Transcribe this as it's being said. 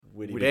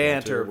Witty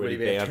banter. Witty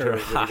banter.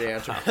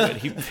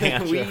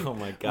 Oh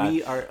my god.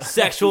 We are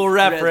sexual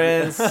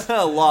reference.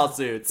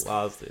 Lawsuits.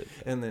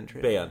 And then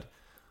band.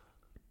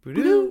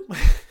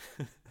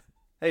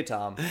 Hey,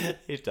 Tom.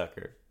 Hey,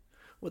 Tucker.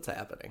 What's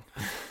happening?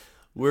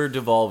 We're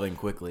devolving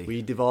quickly.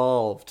 We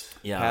devolved.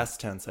 Yeah.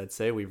 Past tense, I'd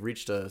say. We've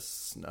reached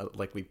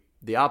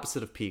the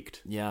opposite of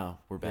peaked. Yeah,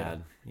 we're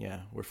bad. Yeah,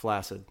 we're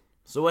flaccid.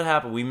 So what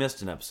happened? We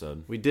missed an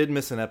episode. We did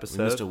miss an episode.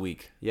 We missed a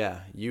week.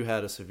 Yeah, you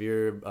had a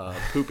severe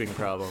pooping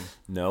problem.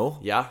 No.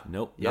 Yeah?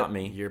 Nope, Yep. not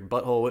me. Your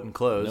butthole wouldn't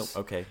close.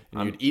 Nope, okay.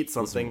 And you'd eat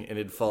something and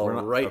it'd fall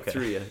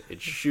through you.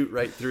 It'd shoot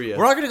right through you.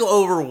 We're not going to go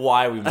over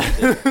why we missed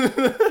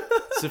it.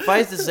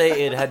 Suffice to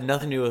say, it had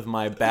nothing to do with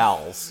my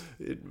bowels.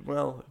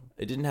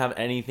 It didn't have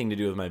anything to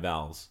do with my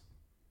bowels.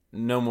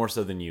 No more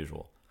so than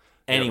usual.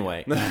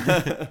 Anyway.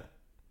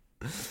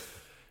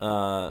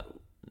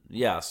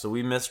 Yeah, so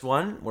we missed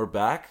one. We're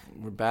back.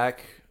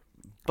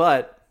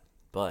 But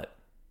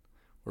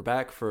we're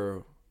back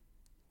for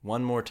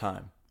one more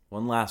time.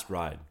 One last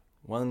ride.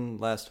 One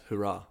last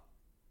hurrah.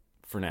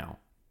 For now.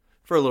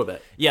 For a little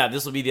bit. Yeah,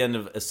 this will be the end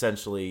of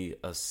essentially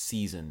a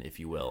season, if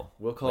you will.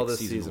 We'll call this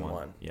season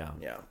one. Yeah.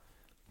 Yeah.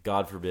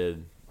 God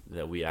forbid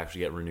that we actually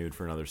get renewed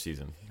for another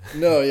season.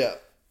 No, yeah.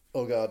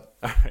 Oh, God.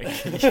 All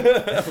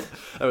right.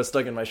 I was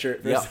stuck in my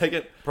shirt for a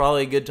second.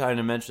 Probably a good time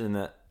to mention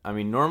that, I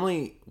mean,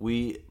 normally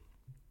we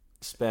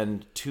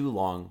spend too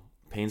long,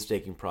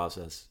 painstaking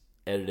process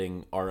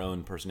editing our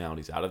own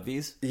personalities out of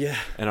these. Yeah.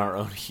 And our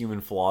own human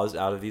flaws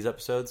out of these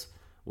episodes,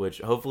 which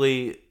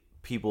hopefully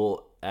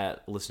people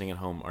listening at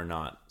home are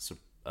not,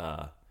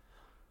 I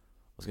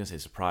was going to say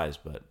surprised,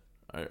 but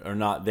are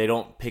not, they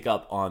don't pick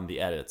up on the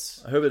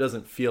edits. I hope it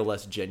doesn't feel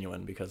less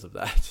genuine because of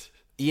that.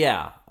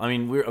 Yeah. I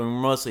mean,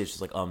 mostly it's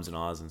just like ums and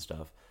ahs and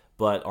stuff.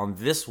 But on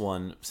this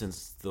one,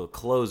 since the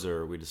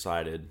closer, we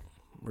decided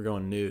we're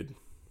going nude.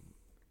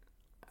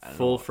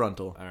 Full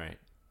frontal. All right.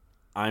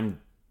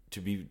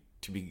 To be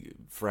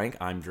frank,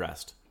 I'm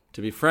dressed.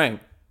 To be frank,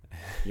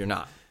 you're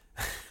not.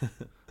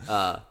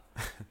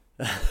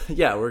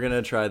 Yeah, we're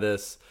gonna try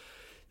this.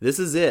 This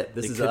is it.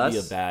 This is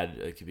us.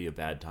 It could be a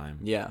bad time.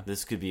 Yeah.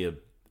 This could be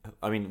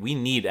we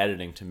need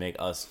editing to make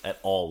us at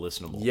all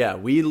listenable. Yeah,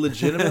 we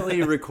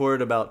legitimately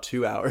record about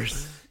 2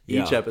 hours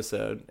each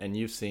episode, and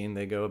you've seen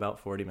they go about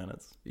 40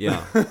 minutes.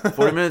 Yeah,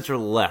 40 minutes or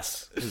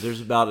less, because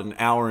there's about an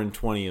hour and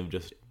 20 of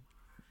just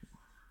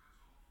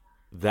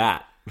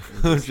that.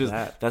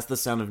 That's the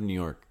sound of New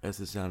York. That's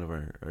the sound of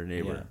our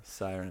neighbor. Yeah,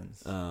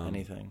 sirens,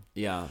 anything.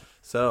 Yeah.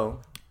 So,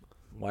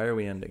 why are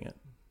we ending it?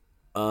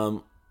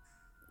 I'm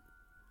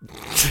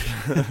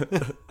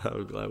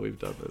glad we've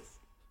done this.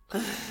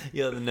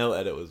 Yeah, the no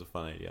edit was a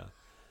fun idea.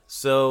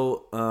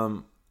 So,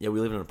 we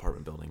live in an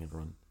apartment building,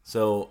 everyone.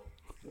 So,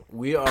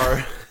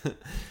 we're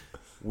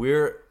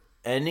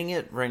ending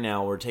it right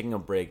now. We're taking a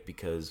break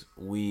because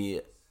we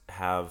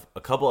have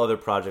a couple other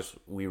projects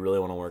we really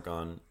want to work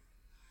on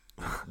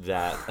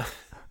that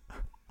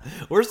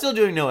we're still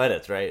doing no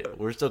edits, right?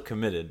 We're still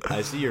committed.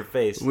 I see your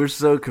face. We're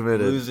so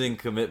committed. Losing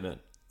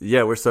commitment.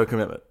 Yeah, we're so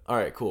committed. All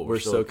right, cool. We're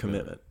so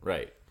committed.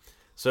 Right.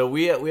 So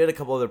we had a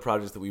couple other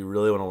projects that we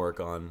really want to work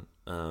on.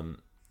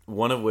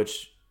 One of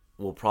which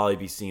will probably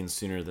be seen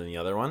sooner than the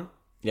other one.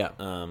 Yeah.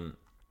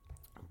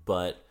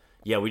 But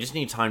yeah, we just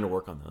need time to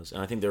work on those,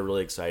 and I think they're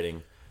really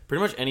exciting.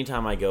 Pretty much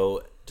anytime I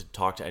go to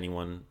talk to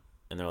anyone,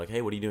 and they're like,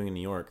 "Hey, what are you doing in New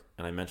York?"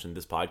 and I mentioned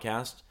this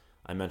podcast,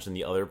 I mentioned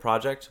the other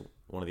project,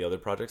 one of the other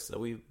projects that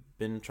we've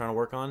been trying to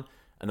work on,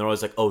 and they're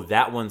always like, "Oh,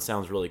 that one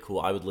sounds really cool.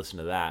 I would listen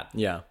to that."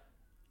 Yeah.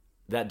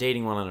 That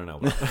dating one, I don't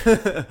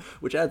know.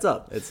 Which adds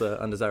up. It's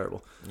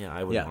undesirable. Yeah,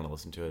 I wouldn't want to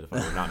listen to it if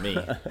it were not me.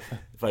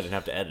 If I didn't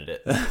have to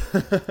edit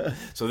it.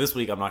 So this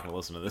week, I'm not going to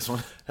listen to this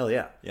one. Hell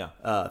yeah. Yeah.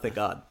 Thank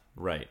God.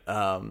 Right.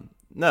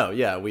 No,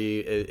 yeah.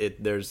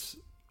 There's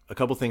a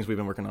couple things we've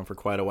been working on for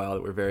quite a while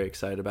that we're very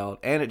excited about.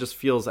 And it just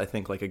feels, I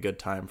think, like a good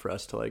time for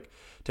us to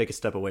take a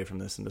step away from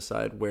this and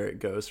decide where it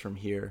goes from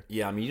here.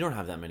 Yeah, I mean, you don't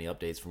have that many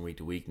updates from week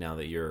to week now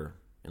that you're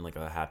in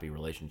a happy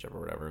relationship or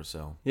whatever.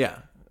 So yeah.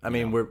 I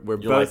mean, we're your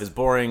both... life is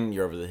boring.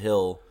 You're over the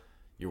hill.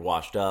 You're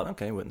washed up.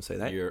 Okay, I wouldn't say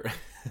that. You're.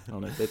 I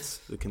don't know if it's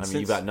the consensus. I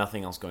mean, you've got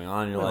nothing else going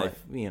on in your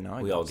life. We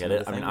all get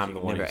it. I mean, I'm the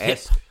one who's hip.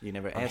 You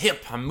never asked. I'm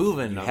hip. I'm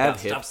moving. You I've have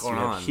got hips. stuff going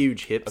you on. have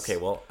huge hips. Okay,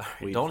 well,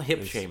 don't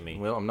hip shame me.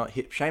 Well, I'm not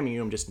hip shaming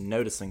you. I'm just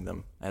noticing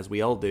them, as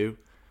we all do,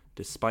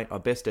 despite our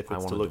best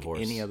efforts to look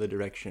any other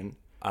direction.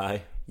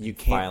 You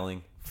can't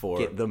filing for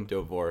get them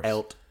divorce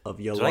out of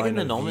your Did line I get an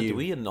of annulment? view. Did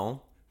we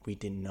annul? We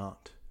did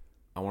not.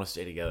 I want to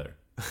stay together.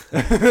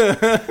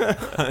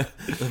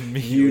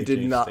 You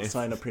did not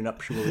sign a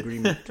prenuptial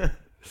agreement.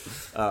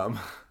 But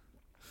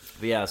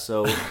yeah,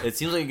 so it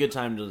seems like a good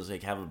time to just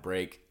have a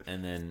break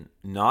and then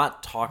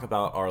not talk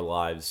about our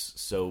lives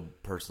so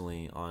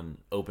personally on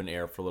open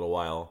air for a little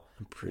while.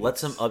 Let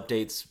some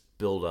updates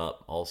build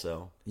up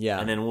also. Yeah.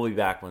 And then we'll be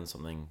back when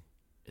something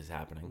is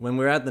happening. When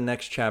we're at the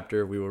next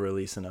chapter, we will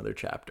release another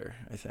chapter,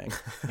 I think.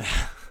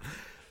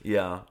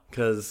 Yeah.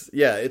 Because,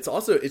 yeah, it's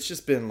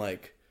just been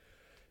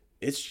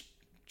it's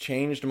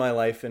changed my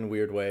life in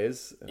weird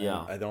ways.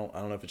 Yeah. I don't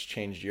know if it's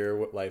changed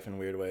your life in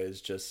weird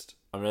ways. Just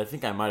I mean, I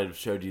think I might have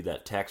showed you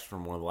that text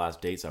from one of the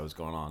last dates I was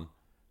going on.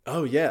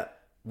 Oh yeah,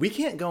 we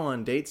can't go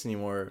on dates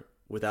anymore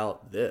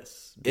without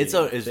this. It's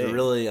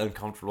really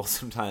uncomfortable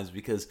sometimes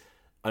because,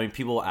 I mean,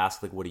 people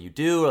ask like, "What do you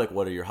do?" Or, like,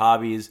 "What are your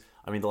hobbies?"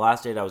 I mean, the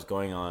last date I was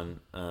going on,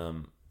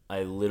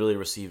 I literally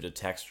received a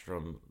text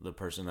from the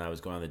person that I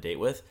was going on the date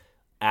with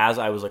as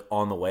I was like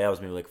on the way. I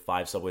was maybe like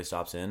 5 subway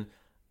stops in,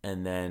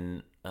 and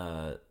then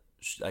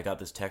I got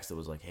this text that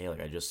was like, "Hey,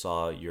 like I just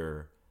saw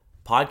your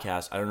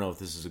podcast. I don't know if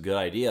this is a good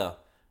idea."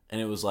 And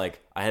it was like,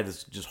 I had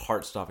this just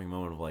heart-stopping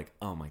moment of like,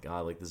 oh my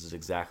God, like this is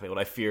exactly what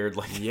I feared.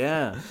 Like,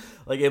 yeah,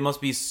 like it must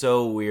be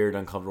so weird,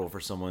 uncomfortable for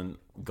someone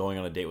going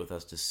on a date with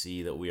us to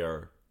see that we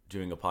are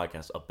doing a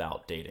podcast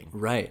about dating.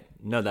 right.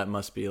 No, that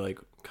must be like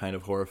kind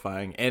of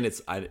horrifying, and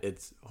it's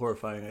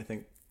horrifying. I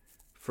think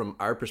from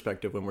our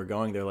perspective when we're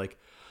going there, like,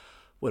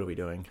 what are we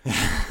doing?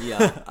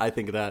 Yeah. I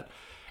think that.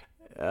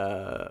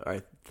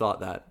 I thought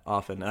that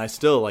often, and I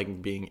still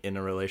like being in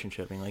a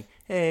relationship, being like,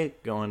 hey,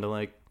 going to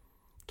like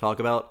talk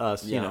about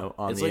us, Yeah. you know,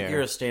 on it's the like air.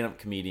 you're a stand-up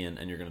comedian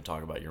and you're going to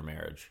talk about your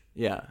marriage.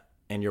 Yeah,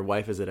 and your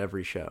wife is at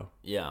every show.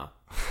 Yeah.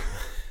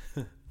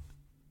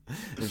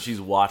 And she's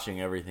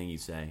watching everything you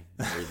say,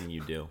 everything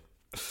you do.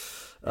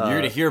 And you're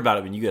going to hear about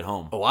it when you get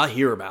home. Oh, I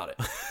hear about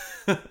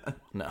it.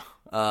 No.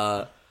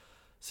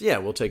 So yeah,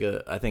 we'll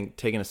I think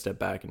taking a step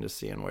back and just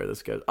seeing where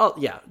this goes. Oh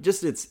yeah,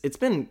 just it's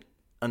been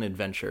an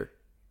adventure.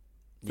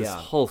 This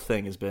whole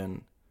thing has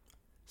been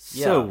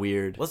so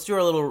weird. Let's do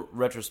our little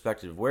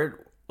retrospective.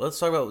 Let's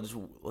talk about.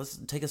 Let's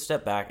take a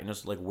step back and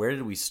just like, where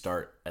did we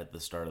start at the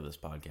start of this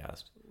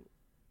podcast?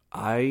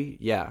 I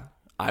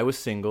was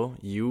single.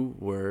 You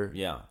were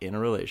in a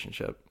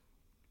relationship.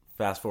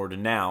 Fast forward to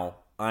now,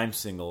 I'm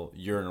single.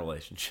 You're in a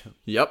relationship.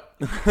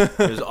 Yep.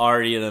 There's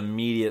already an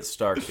immediate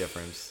stark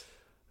difference.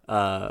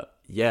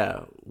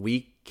 Yeah,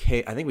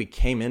 I think we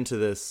came into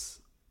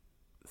this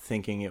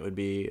thinking it would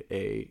be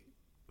a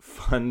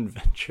fun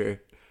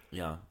venture.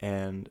 Yeah,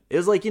 and it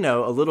was like, you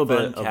know, a little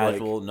fun, bit of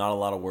casual, like, not a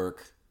lot of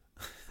work.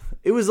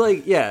 It was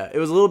like, it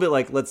was a little bit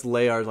like, let's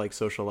lay our like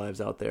social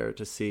lives out there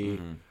to see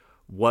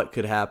what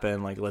could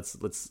happen. Like, let's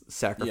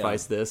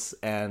sacrifice this,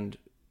 and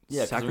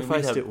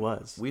sacrificed it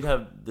was. We'd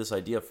have this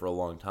idea for a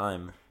long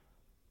time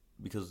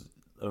because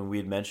we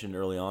had mentioned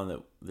early on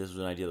that this was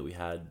an idea that we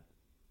had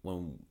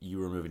when you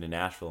were moving to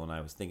Nashville and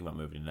I was thinking about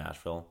moving to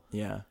Nashville.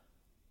 Yeah.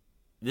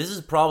 This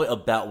is probably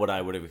about what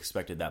I would have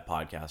expected that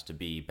podcast to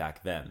be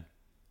back then.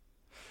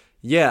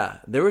 Yeah,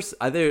 there was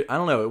either, I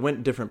don't know, it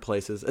went different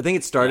places. I think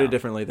it started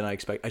differently than I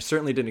expect. I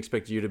certainly didn't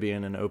expect you to be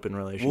in an open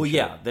relationship. Well,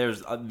 yeah,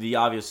 there's the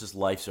obvious just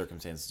life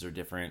circumstances are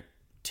different.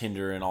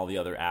 Tinder and all the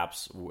other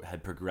apps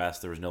had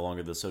progressed. There was no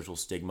longer the social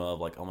stigma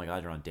of like, oh my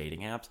God, you're on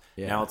dating apps.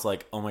 Yeah. Now it's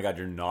like, oh my God,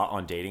 you're not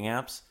on dating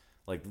apps.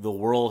 Like, the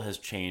world has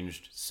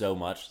changed so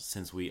much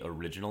since we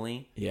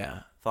originally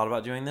thought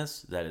about doing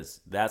this.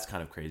 That's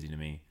kind of crazy to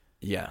me.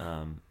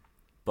 Yeah.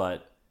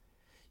 But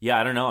yeah,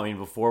 I don't know. I mean,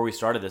 before we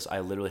started this, I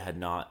literally had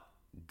not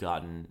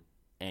gotten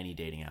any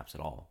dating apps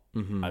at all.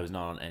 Mm-hmm. I was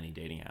not on any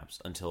dating apps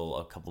until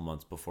a couple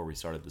months before we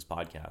started this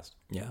podcast.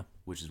 Yeah.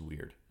 Which is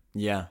weird.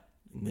 Yeah.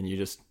 And then you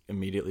just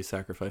immediately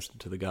sacrificed it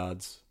to the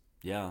gods.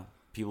 Yeah.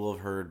 People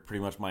have heard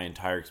pretty much my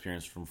entire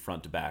experience from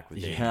front to back with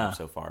dating apps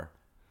so far.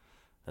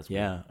 That's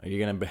weird. Yeah. Are you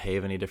going to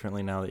behave any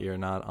differently now that you're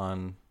not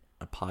on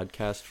a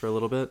podcast for a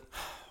little bit?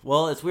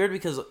 Well, it's weird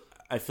because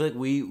I feel like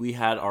we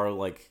had our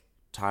like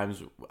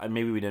times,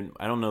 maybe we didn't,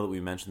 I don't know that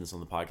we mentioned this on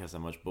the podcast that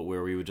much, but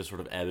where we would just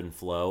sort of ebb and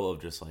flow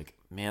of just like,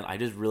 man, I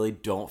just really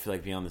don't feel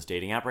like being on this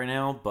dating app right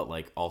now, but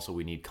like also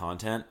we need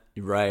content.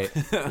 Right.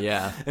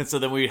 Yeah. And so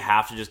then we'd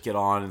have to just get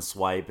on and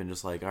swipe and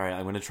just like, all right,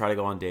 I'm going to try to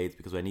go on dates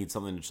because I need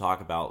something to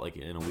talk about like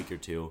in a week or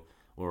two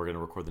when we're going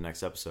to record the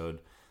next episode.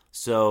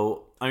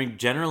 So, I mean,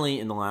 generally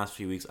in the last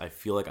few weeks, I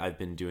feel like I've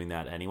been doing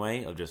that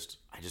anyway of just,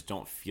 I just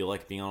don't feel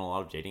like being on a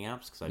lot of dating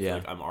apps because I feel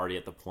like I'm already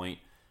at the point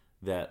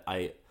that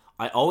I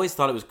always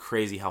thought it was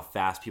crazy how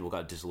fast people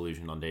got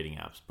disillusioned on dating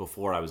apps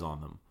before I was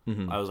on them.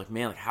 Mm-hmm. I was like,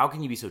 man, like how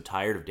can you be so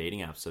tired of dating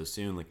apps so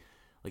soon? Like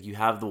you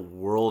have the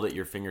world at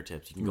your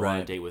fingertips. You can go on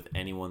a date with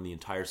anyone. The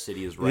entire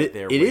city is right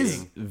there. It waiting.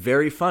 Is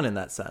very fun in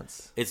that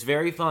sense. It's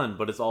very fun,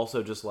 but it's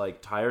also just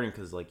like tiring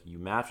because like you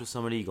match with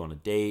somebody, you go on a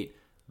date.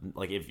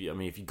 Like if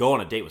you go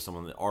on a date with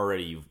someone that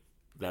already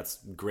that's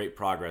great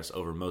progress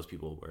over most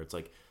people. Where it's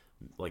like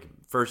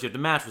first you have to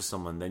match with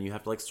someone, then you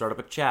have to like start up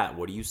a chat.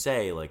 What do you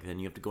say? Like then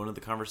you have to go into the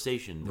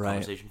conversation. The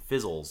conversation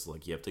fizzles.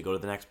 Like you have to go to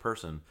the next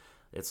person.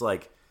 It's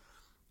like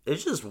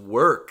it's just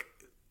work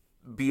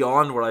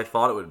beyond what I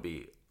thought it would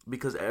be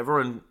because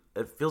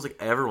it feels like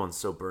everyone's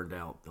so burned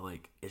out.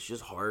 Like it's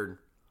just hard.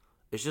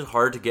 It's just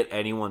hard to get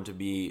anyone to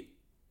be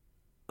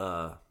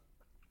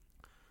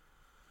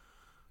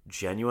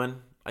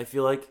genuine. I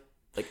feel like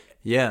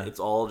it's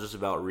all just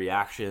about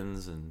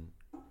reactions and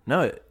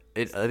no.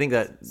 I think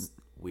that.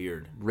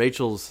 Weird.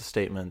 Rachel's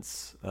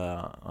statements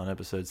on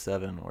episode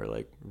 7 were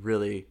like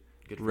really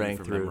rang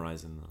through.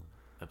 Memorizing the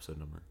episode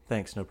number.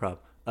 Thanks, no problem.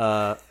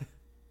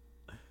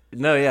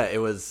 No, yeah, it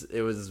was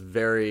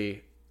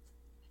very.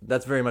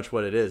 That's very much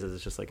what it is.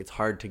 It's just like it's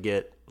hard to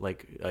get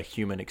like a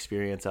human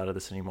experience out of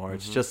this anymore. Mm-hmm.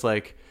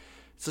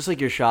 It's It's just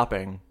like you're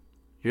shopping.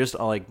 You're just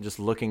like just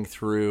looking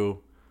through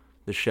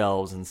the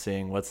shelves and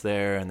seeing what's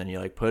there, and then you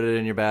like put it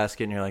in your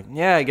basket, and you're like,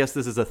 yeah, I guess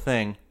this is a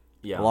thing.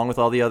 Yeah. Along with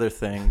all the other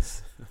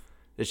things.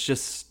 It's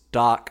just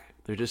stock.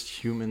 They're just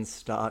human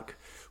stock.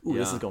 Ooh,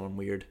 this Yeah. is going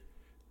weird.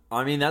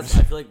 I mean, I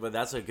feel like, but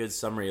that's a good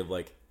summary of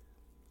like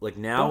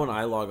now when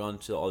I log on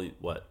to all the,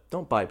 what?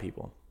 Don't buy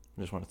people.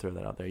 I just want to throw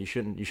that out there. You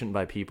shouldn't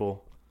buy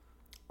people.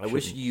 I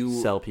wish you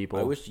sell people.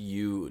 I wish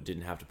you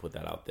didn't have to put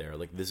that out there.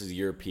 Like, this is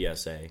your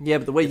PSA. Yeah,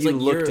 but the way It's you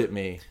like looked you're- at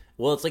me.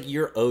 Well, it's like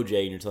you're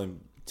OJ and you're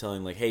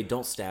telling like, hey,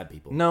 don't stab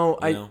people. No,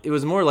 you know? it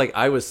was more like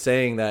I was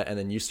saying that, and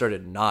then you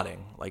started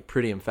nodding like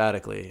pretty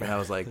emphatically, and I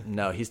was like,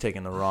 no, he's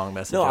taking the wrong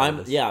message. No, out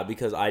of this.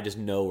 because I just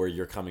know where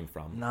you're coming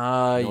from.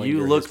 Nah, knowing you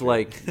your looked history.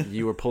 like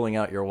you were pulling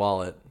out your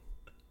wallet.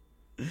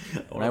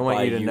 And I want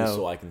buy you to know,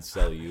 so I can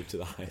sell you to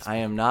the highest. I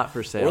am not for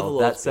Or the sale. lowest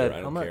That said, bidder, I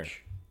how don't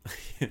much?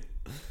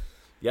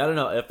 Yeah, I don't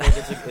know. I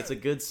feel like it's a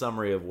good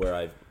summary of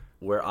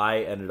where I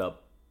ended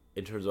up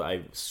in terms of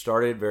I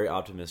started very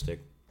optimistic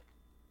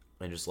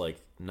and just like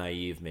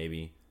naive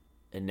maybe,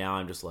 and now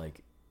I'm just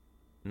like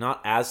not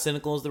as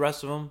cynical as the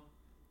rest of them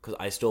because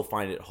I still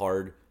find it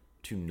hard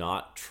to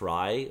not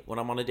try when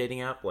I'm on a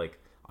dating app. Like,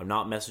 I'm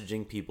not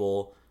messaging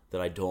people that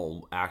I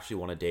don't actually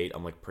want to date.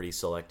 I'm like pretty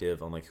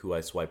selective on like who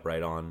I swipe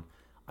right on.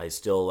 I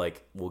still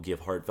like will give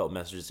heartfelt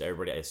messages to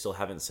everybody. I still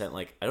haven't sent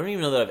like I don't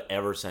even know that I've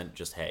ever sent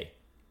just hey.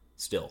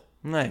 Still.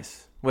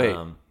 Nice. Wait.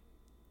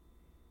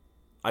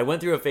 I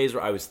went through a phase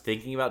where I was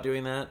thinking about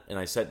doing that, and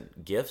I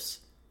sent gifts,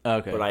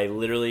 Okay. but I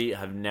literally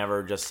have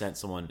never just sent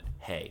someone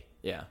 "Hey."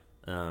 yeah.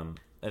 And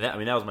that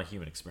was my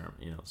human experiment,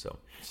 So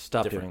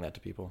Stop different. doing that to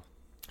people.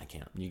 I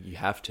can't. You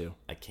have to.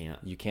 I can't.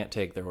 You can't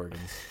take their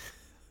organs.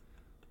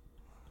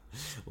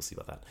 We'll see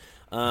about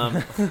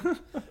that.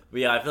 But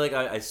yeah, I feel like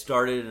I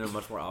started in a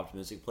much more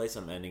optimistic place.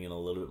 I'm ending in a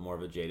little bit more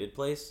of a jaded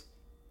place.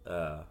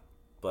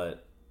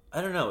 But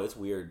I don't know. It's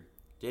weird.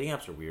 Dating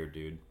apps are weird,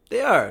 dude. They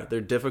are. They're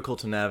difficult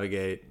to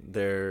navigate.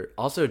 They're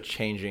also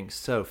changing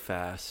so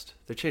fast.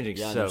 They're changing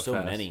Yeah, so there's so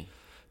fast. many.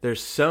 There's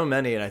so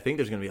many, and I think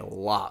there's going to be a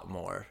lot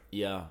more.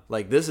 Yeah.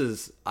 Like,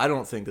 I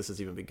don't think this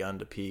has even begun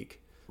to peak.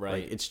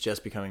 Right. Like, it's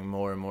just becoming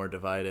more and more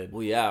divided.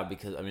 Well, yeah,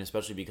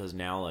 especially because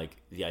now, like,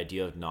 the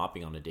idea of not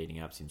being on a dating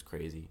app seems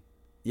crazy.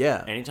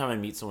 Yeah. Anytime I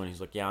meet someone who's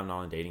like, yeah, I'm not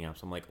on dating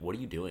apps, I'm like, what are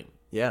you doing?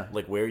 Yeah.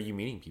 Like, where are you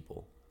meeting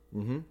people?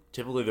 Mm-hmm.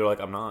 Typically, they're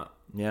like, I'm not.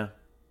 Yeah.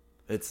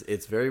 It's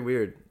very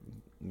weird.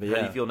 But How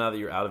yeah. do you feel now that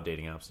you're out of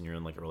dating apps and you're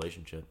in, like, a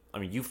relationship? I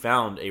mean, you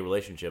found a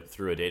relationship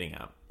through a dating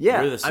app.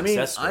 Yeah. You're the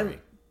success story.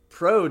 I'm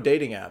pro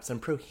dating apps. I'm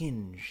pro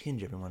Hinge.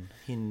 Hinge, everyone.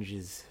 Hinge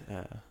is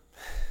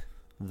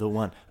the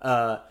one.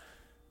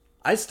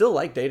 I still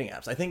like dating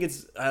apps. I think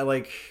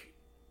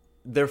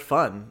they're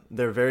fun.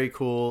 They're very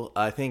cool.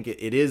 I think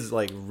it is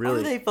like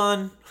really. Are they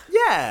fun?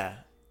 Yeah,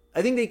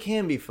 I think they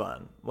can be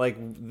fun. Like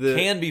the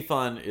Can be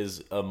fun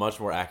is a much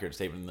more accurate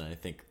statement than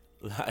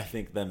I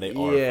think than they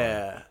are.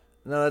 Yeah,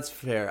 no, that's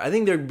fair. I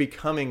think they're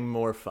becoming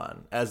more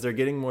fun as they're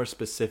getting more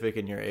specific,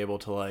 and you're able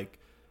to like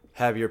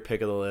have your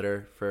pick of the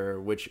litter for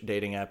which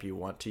dating app you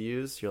want to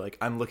use. You're like,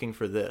 I'm looking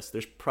for this.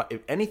 There's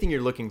if anything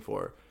you're looking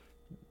for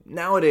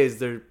nowadays.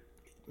 They're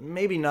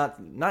maybe not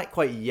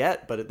quite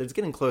yet, but it's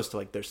getting close to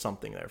like there's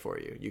something there for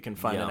you. You can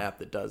find an app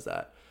that does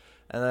that.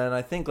 And then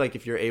I think like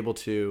if you're able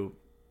to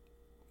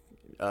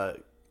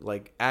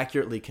like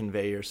accurately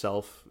convey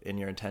yourself in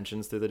your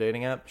intentions through the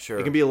dating app, Sure.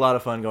 it can be a lot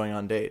of fun going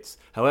on dates.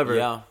 However,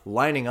 Yeah.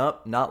 lining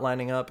up, not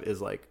lining up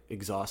is like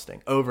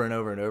exhausting over and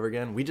over and over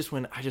again.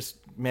 I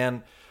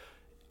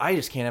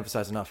just can't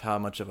emphasize enough how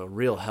much of a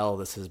real hell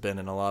this has been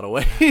in a lot of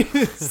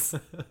ways.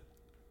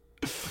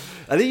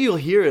 I think you'll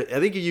hear it. I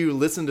think if you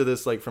listen to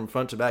this like from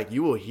front to back,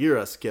 you will hear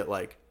us get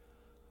like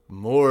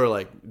more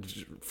like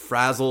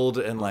frazzled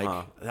and like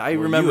I Well,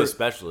 remember you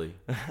especially.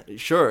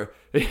 Sure,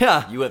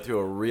 yeah. You went through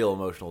a real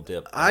emotional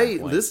dip. at I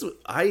one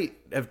point.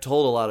 have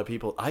told a lot of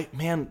people.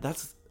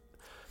 That's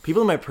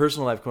people in my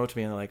personal life come up to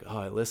me and they're like, "Oh,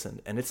 I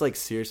listened," and it's like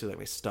seriously like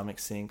my stomach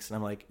sinks, and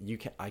I'm like,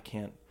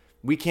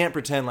 we can't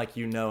pretend like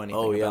you know anything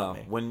Oh about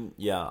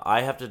yeah, me.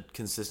 I have to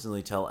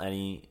consistently tell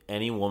any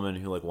woman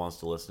who like wants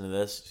to listen to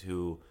this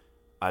who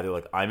either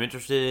like I'm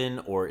interested in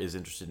or is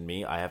interested in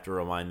me. I have to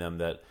remind them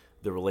that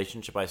the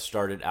relationship I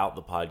started out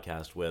the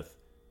podcast with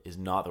is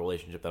not the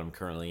relationship that I'm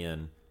currently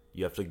in.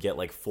 You have to get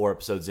like 4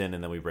 episodes in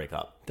and then we break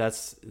up.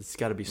 It's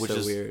got to be Which so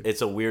is weird.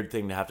 It's a weird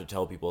thing to have to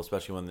tell people,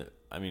 especially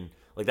when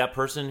like that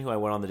person who I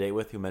went on the date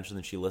with who mentioned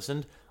that she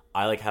listened.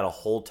 I like had a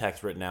whole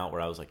text written out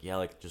where I was like, yeah,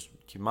 like just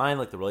keep in mind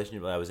like the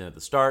relationship that I was in at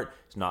the start.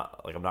 It's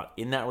not like I'm not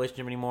in that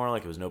relationship anymore.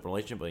 Like it was an open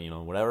relationship, but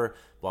whatever,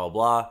 blah,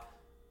 blah, blah.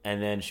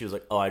 And then she was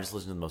like, oh, I just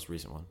listened to the most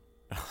recent one.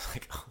 And I was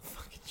like, oh,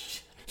 fucking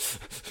shit.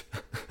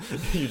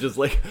 You just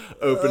like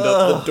opened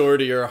up the door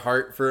to your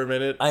heart for a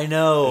minute. I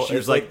know. She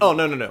was like, "Oh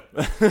no."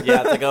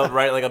 Yeah, it's like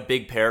like a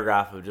big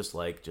paragraph of just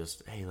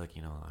hey, like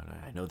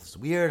I know this is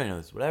weird. I know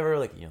this is whatever.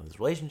 Like this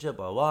relationship,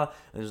 blah blah. blah.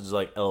 And it's just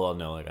like, LOL,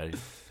 no, like I.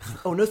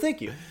 Oh no,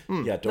 thank you.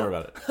 Yeah, don't worry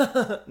about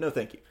it. No,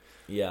 thank you.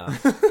 Yeah.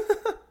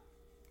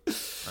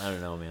 I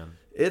don't know, man.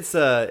 It's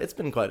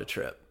been quite a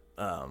trip.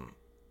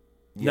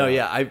 No,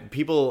 yeah,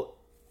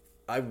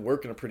 I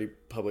work in a pretty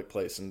public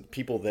place, and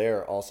people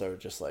there also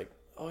just like,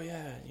 oh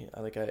yeah,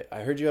 like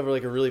I heard you have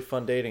like a really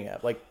fun dating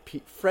app, like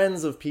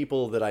friends of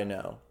people that I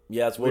know.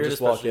 Yeah, it's We'll weird,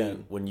 just walk especially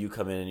in. when you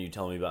come in and you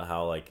tell me about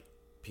how like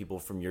people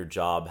from your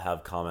job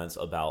have comments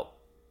about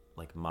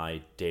like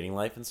my dating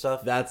life and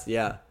stuff. That's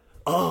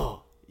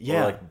Oh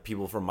yeah. Or, like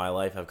people from my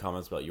life have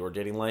comments about your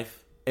dating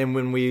life. And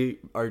when we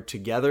are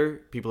together,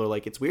 people are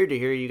like, it's weird to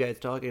hear you guys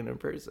talking in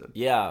person.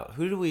 Yeah,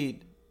 who do we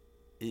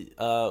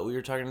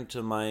were talking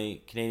to my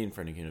Canadian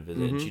friend who came to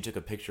visit, and she took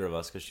a picture of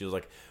us because she was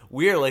like,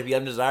 "We're like the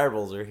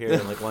undesirables are here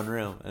in like one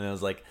room," and I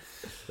was like,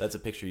 "That's a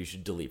picture you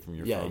should delete from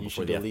your phone You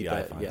before should the delete FBI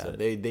that. finds Yeah,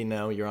 it." they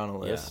know you're on a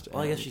Yeah. list.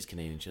 Well, I guess and she's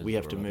Canadian. She we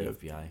have to worry move. about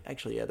the FBI.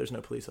 Actually, yeah, there's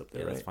no police up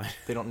there, Yeah, right? that's fine.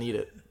 They don't need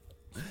it.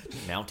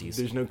 Mounties.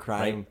 There's no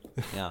crime.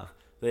 Right? Yeah.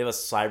 They have a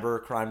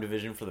cyber crime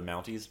division for the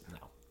Mounties? No.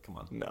 Come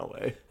on. No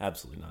way.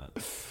 Absolutely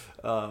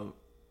not.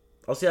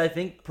 I'll say I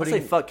think I'll putting say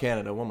fuck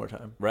Canada one more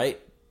time. right?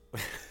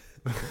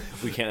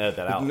 We can't edit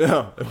that out.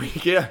 No, we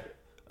can't.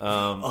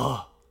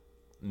 No.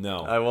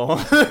 I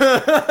won't.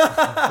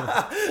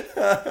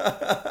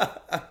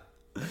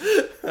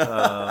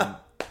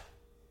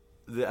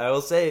 I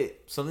will say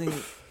something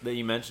that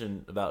you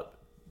mentioned about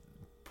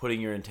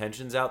putting your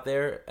intentions out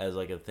there as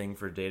like a thing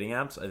for dating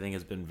apps, I think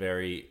has been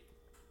very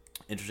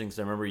interesting. Because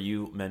I remember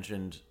you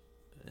mentioned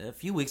a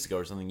few weeks ago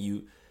or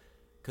something,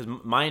 because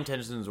my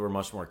intentions were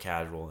much more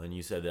casual, and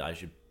you said that I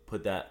should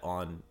put that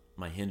on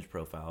my Hinge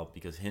profile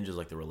because Hinge is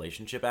like the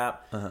relationship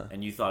app,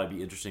 and you thought it'd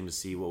be interesting to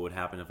see what would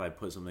happen if I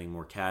put something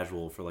more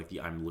casual for like the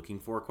 "I'm looking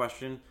for"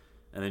 question,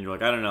 and then you're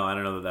like, I don't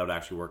know that would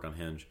actually work on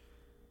Hinge,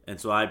 and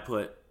so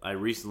I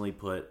recently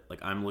put like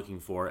 "I'm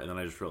looking for," and then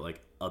I just wrote like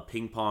a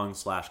ping pong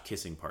 /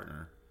 kissing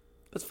partner.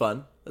 That's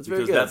fun. That's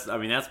very Because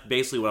good. that's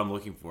basically what I'm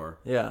looking for.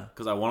 Yeah.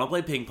 Because I want to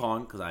play ping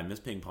pong because I miss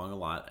ping pong a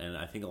lot, and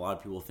I think a lot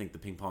of people think the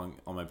ping pong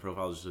on my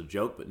profile is just a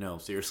joke, but no,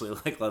 seriously,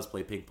 like let's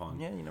play ping pong.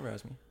 Yeah, you never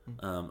asked me.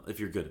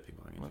 If you're good at ping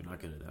pong, if you're not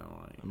good at that,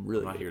 I'm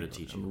really not good here at to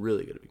ping teach pong. you. I'm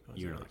really good at ping pong.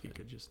 You're So, not You good.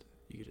 could just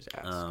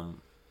ask.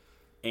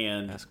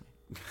 And Ask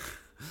me.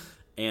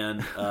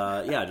 and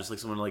yeah, just like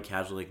someone to like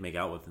casually like make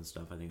out with and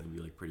stuff. I think would be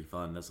like pretty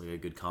fun. That's like a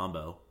good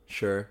combo.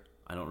 Sure.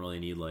 I don't really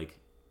need like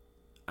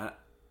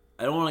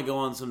I don't want to go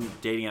on some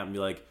dating app and be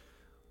like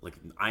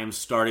I am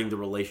starting the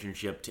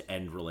relationship to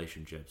end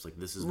relationships. Like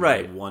this is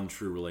Right. my one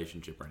true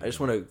relationship right now. I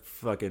just want to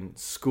fucking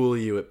school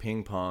you at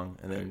ping pong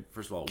and then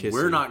First of all, kiss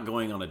we're you. not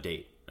going on a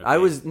date. Okay? I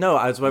was You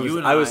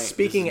and I was I,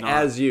 speaking this is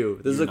not- as you.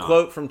 This is a you're not.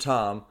 quote from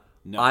Tom.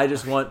 No. I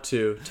just want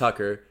to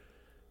Tucker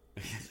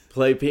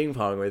play ping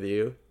pong with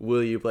you.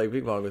 Will you play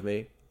ping pong with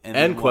me? And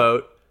End then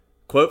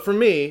quote from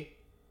me.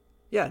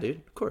 Yeah, dude.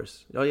 Of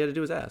course. All you had to do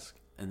was ask.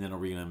 And then are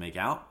we gonna make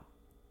out?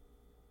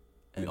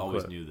 We End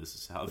always quote. knew this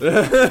is how the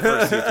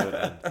first season would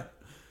end.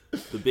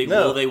 The big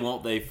No. will they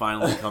won't they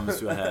finally comes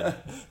to a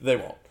head. They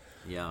won't.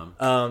 Yeah.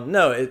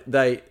 No,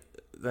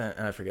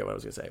 I forget what I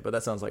was gonna say, but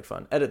that sounds like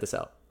fun. Edit this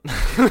out.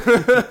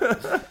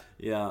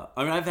 Yeah.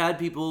 I mean, I've had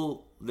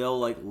people, they'll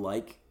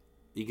like,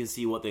 you can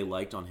see what they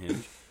liked on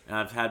Hinge. And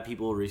I've had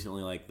people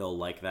recently, like, they'll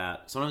like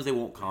that. Sometimes they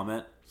won't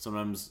comment.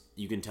 Sometimes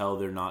you can tell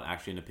they're not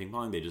actually into ping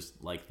pong. They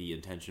just like the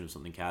intention of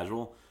something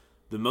casual.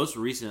 The most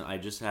recent, I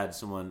just matched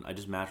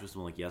with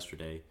someone like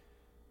yesterday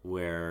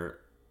where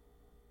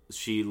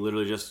she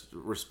literally just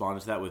responded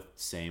to that with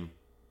same.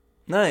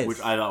 Nice. Which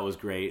I thought was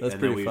great. That's and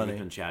pretty then we've funny.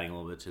 been chatting a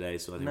little bit today,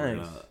 so I think we're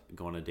Nice. gonna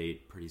go on a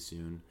date pretty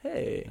soon,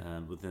 Hey,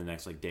 within the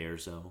next like day or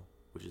so,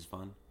 which is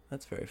fun.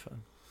 that's very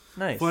fun.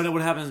 Nice. Find out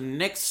what happens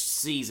next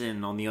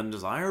season on the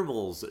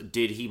Undesirables.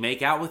 Did he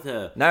make out with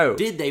her? No.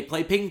 Did they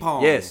play ping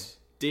pong? Yes.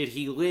 Did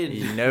he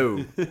win?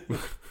 No.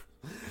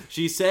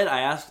 She said, I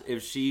asked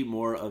if she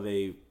more of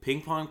a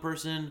ping pong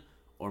person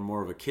or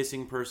more of a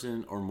kissing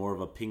person or more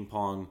of a ping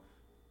pong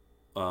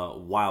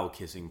while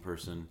kissing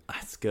person.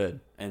 That's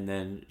good. And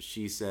then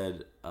she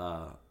said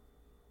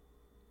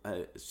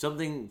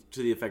something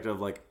to the effect of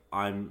like,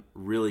 I'm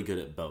really good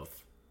at both.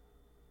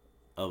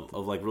 Of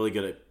like really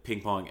good at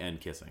ping pong and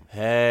kissing.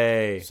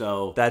 Hey.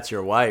 So That's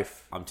your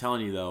wife. I'm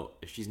telling you though,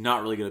 if she's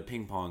not really good at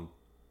ping pong,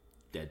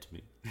 dead to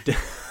me.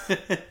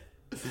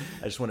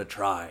 I just want to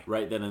try.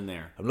 Right then and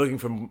there. I'm looking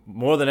for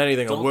more than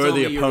anything Don't a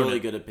worthy tell me opponent. you're really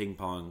good at ping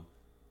pong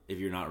if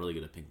you're not really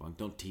good at ping pong.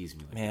 Don't tease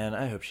me like that. Man,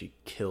 I hope she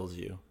kills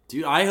you.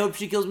 Dude, I hope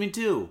she kills me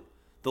too.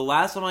 The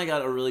last time I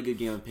got a really good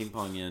game of ping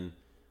pong in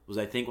was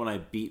I think when I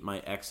beat my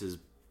ex's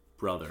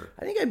brother.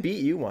 I think I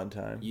beat you one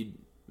time. You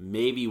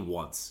maybe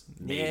once.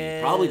 Maybe.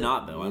 Yeah. Probably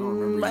not though. I don't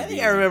remember you I think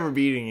beating I remember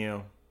beating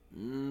you.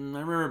 me.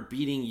 I remember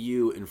beating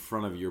you in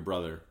front of your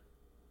brother.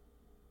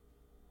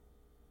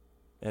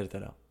 Edit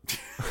that out.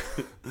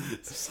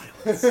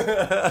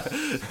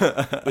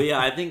 But yeah,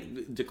 I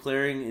think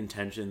declaring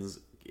intentions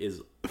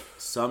is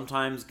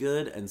sometimes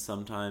good and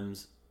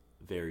sometimes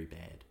very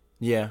bad.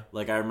 Yeah.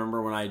 Like I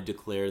remember when I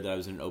declared that I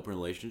was in an open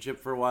relationship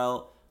for a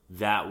while,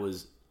 that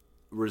was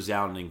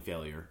resounding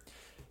failure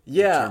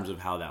Yeah. in terms of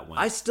how that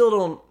went. I still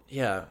don't.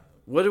 Yeah.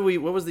 What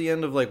was the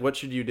end of like? What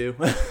should you do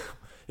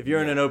if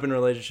you're in an open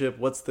relationship?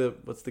 What's the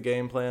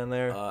game plan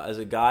there? As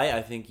a guy,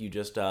 I think you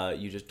just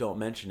don't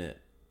mention it.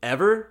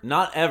 Ever?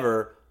 Not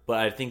ever, but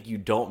I think you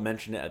don't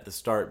mention it at the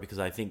start because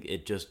I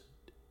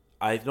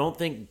don't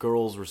think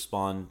girls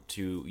respond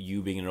to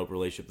you being in an open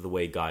relationship the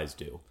way guys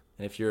do.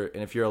 And if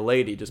you're a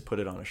lady, just put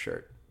it on a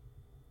shirt.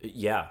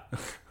 Yeah,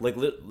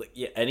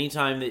 yeah,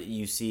 anytime that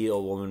you see a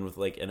woman with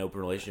like an open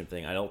relationship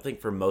thing, I don't think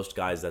for most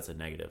guys that's a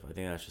negative. I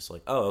think that's just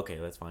like, oh, okay,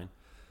 that's fine.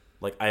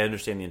 Like, I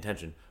understand the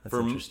intention. That's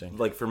interesting.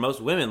 Like, for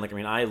most women, like, I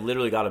mean, I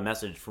literally got a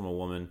message from a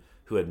woman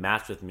who had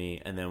matched with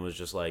me and then was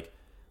just like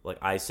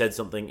I said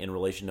something in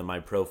relation to my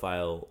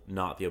profile,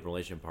 not the open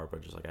relationship part,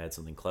 but just like I had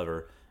something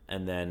clever,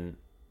 and then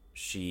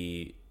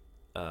she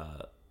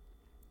messaged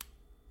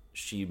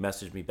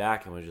me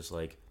back and was just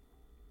like,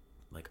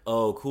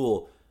 oh,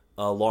 cool.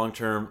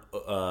 Long-term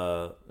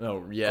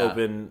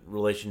open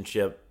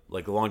relationship,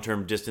 like a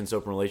long-term distance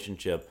open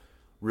relationship,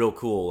 real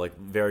cool, like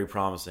very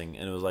promising.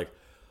 And it was like,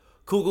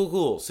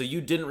 cool. So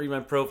you didn't read my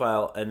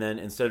profile, and then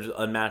instead of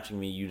unmatching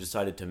me, you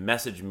decided to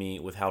message me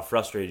with how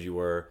frustrated you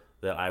were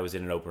that I was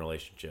in an open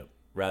relationship,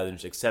 rather than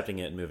just accepting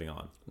it and moving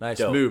on.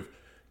 Nice move.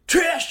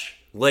 Trish!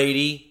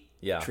 Lady.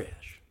 Yeah.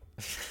 Trish.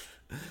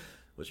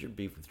 What's your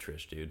beef with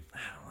Trish, dude? I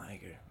don't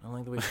like her. I don't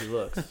like the way she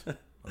looks.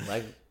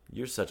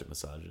 You're such a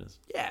misogynist.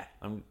 Yeah.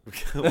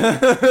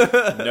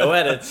 No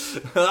edits.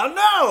 Oh,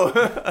 no!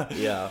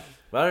 Yeah.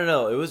 But I don't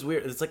know. It was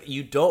weird. It's like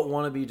you don't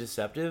want to be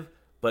deceptive,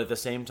 but at the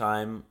same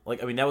time,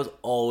 like, I mean, that was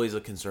always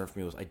a concern for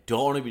me. Was I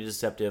don't want to be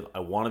deceptive. I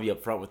want to be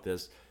upfront with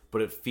this,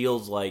 but it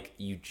feels like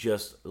you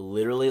just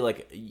literally,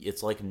 like,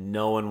 it's like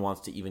no one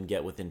wants to even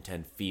get within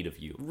 10 feet of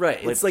you.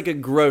 Right. It's like a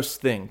gross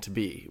thing to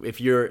be.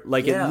 If you're,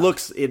 like,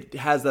 it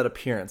has that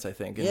appearance, I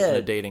think, in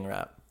a dating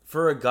rap.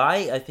 For a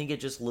guy, I think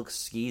it just looks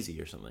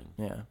skeezy or something.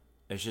 Yeah.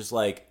 It's just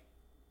like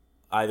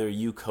either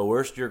you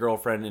coerced your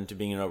girlfriend into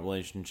being in a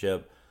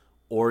relationship,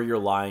 or you're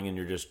lying and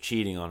you're just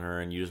cheating on her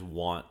and you just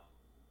want,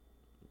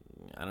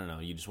 I don't know,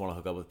 you just want to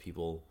hook up with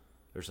people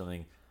or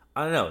something.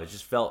 I don't know. It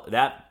just felt,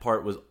 that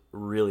part was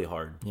really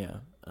hard. Yeah.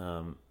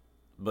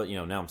 But, you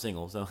know, now I'm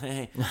single, so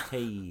hey.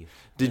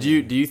 Do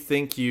you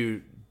think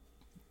you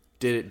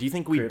did it? Do you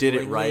think we did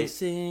it right?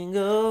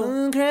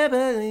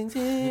 Crippling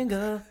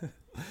single.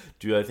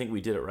 Do I think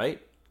we did it right?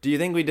 Do you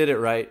think we did it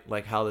right?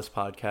 Like how this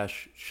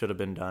podcast should have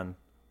been done?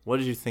 What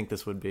did you think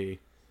this would be?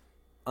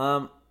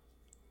 I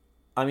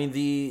mean,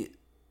 the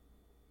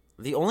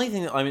only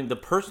thing, the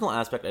personal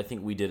aspect, I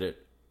think we did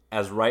it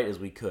as right as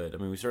we could. I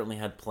mean, we certainly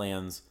had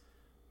plans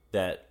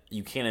that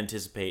you can't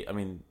anticipate. I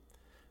mean,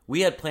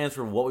 we had plans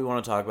for what we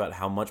want to talk about,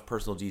 how much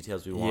personal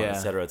details we want, et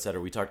cetera, et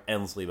cetera. We talked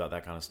endlessly about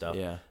that kind of stuff.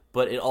 Yeah.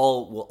 But it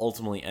all will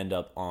ultimately end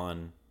up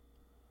on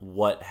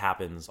what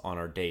happens on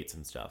our dates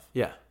and stuff.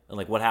 Yeah. And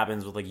like what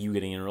happens with like you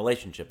getting in a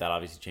relationship, that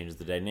obviously changes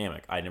the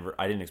dynamic. I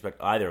didn't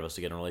expect either of us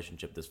to get in a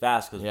relationship this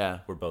fast because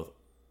we're both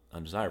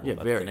undesirable. Yeah,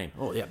 That's very. the name.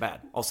 Oh, yeah,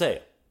 bad. I'll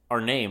say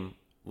our name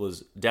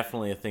was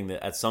definitely a thing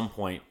that at some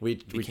point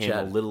became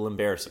a little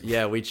embarrassing.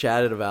 Yeah, we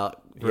chatted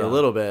about for a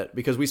little bit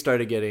because we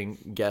started getting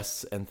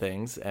guests and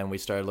things, and we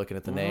started looking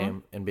at the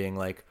name and being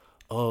like,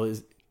 "Oh,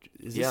 is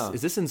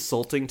this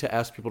insulting to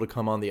ask people to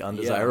come on the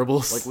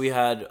Undesirables?" Yeah. Like we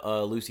had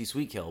Lucy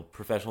Sweetkill,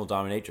 professional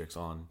dominatrix,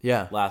 on.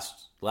 Yeah.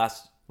 Last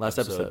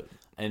episode.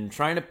 And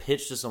trying to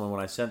pitch to someone,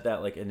 when I sent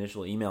that like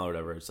initial email or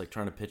whatever, it's like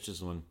trying to pitch to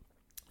someone,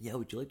 yeah,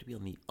 would you like to be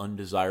on the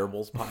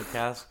Undesirables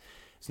podcast?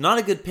 It's not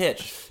a good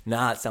pitch.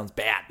 Nah, it sounds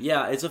bad.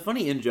 Yeah, it's a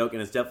funny in-joke,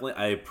 and it's definitely,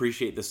 I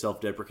appreciate the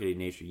self-deprecating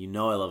nature. You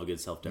know I love a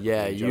good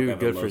self-deprecating joke. Yeah, you're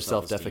good for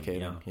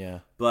self-defecating. Yeah.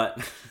 But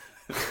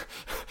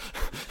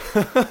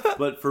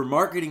but for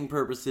marketing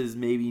purposes,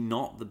 maybe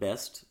not the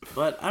best.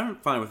 But I'm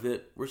fine with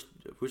it.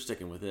 We're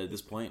sticking with it at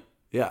this point.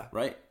 Yeah.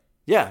 Right?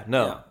 Yeah,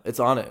 no. It's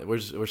on it.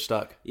 We're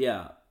stuck.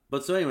 Yeah.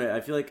 But so anyway,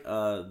 I feel like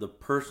the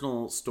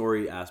personal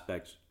story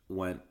aspect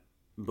went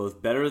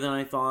both better than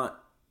I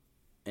thought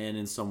and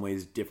in some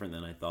ways different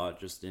than I thought,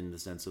 just in the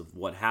sense of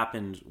what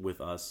happened with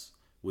us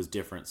was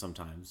different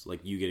sometimes.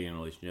 Like you getting in a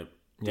relationship,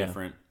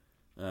 different.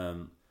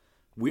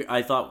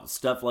 I thought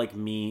stuff like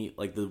me,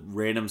 like the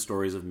random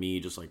stories of me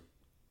just like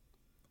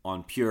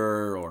on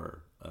Pure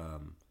or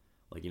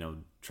like, you know,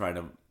 trying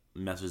to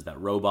message that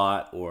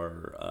robot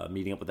or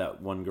meeting up with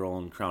that one girl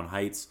in Crown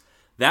Heights.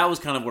 That was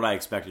kind of what I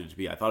expected it to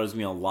be. I thought it was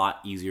going to be a lot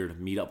easier to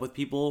meet up with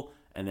people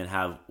and then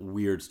have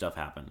weird stuff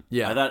happen.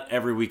 Yeah. I thought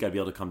every week I'd be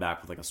able to come back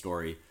with like a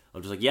story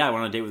of just like, yeah, I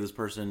went on a date with this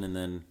person and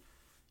then,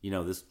 you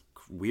know, this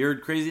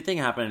weird, crazy thing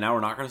happened and now we're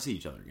not going to see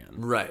each other again.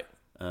 Right.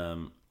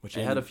 Which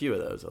I had a few of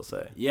those, I'll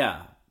say.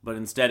 Yeah. But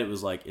instead it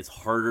was like, it's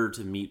harder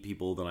to meet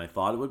people than I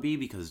thought it would be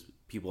because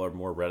people are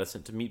more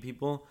reticent to meet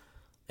people.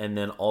 And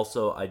then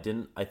also I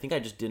think I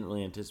just didn't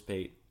really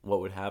anticipate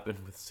what would happen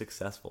with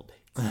successful dates.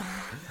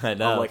 I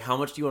know. Like, how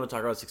much do you want to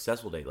talk about a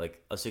successful date?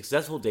 Like, a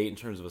successful date in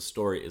terms of a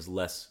story is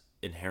less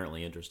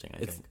inherently interesting,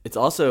 I think. It's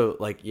also,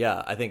 like,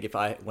 I think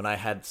when I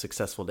had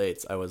successful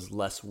dates, I was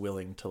less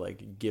willing to,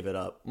 like, give it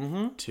up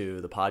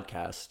to the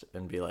podcast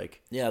and be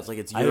like... Yeah, it's like,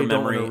 it's your your memory. I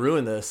memory. don't want to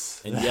ruin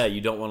this. And yeah,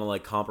 you don't want to,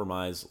 like,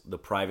 compromise the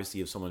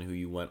privacy of someone who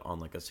you went on,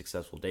 like, a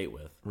successful date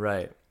with.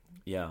 Right.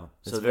 Yeah.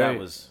 It's so that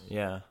was...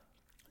 Yeah.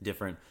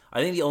 Different.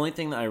 I think the only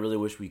thing that I really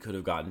wish we could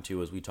have gotten to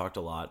was we talked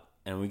a lot,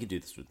 and we could do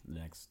this with the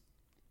next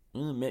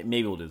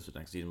maybe we'll do this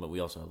next season, but we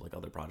also have like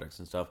other projects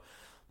and stuff.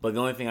 But the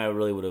only thing I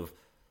really would have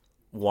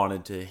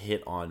wanted to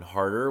hit on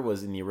harder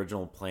was in the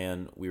original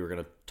plan, we were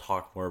going to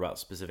talk more about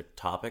specific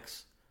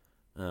topics.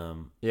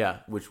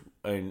 Which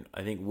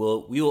I think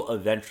we will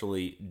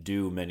eventually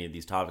do many of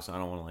these topics. I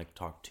don't want to like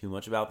talk too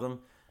much about them,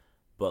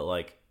 but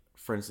like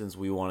for instance,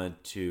 we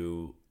wanted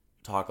to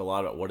talk a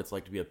lot about what it's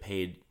like to be a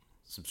paid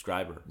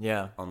subscriber.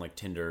 Yeah. On like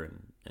Tinder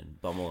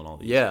and Bumble and all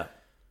these. Yeah.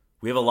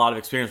 We have a lot of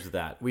experience with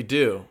that. We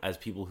do. As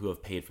people who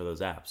have paid for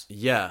those apps.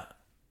 Yeah.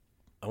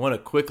 I want to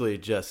quickly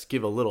just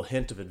give a little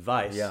hint of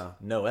advice. Yeah.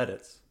 No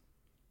edits.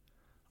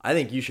 I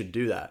think you should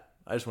do that.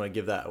 I just want to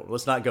give that.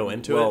 Let's not go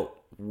into it. Well,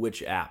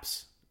 which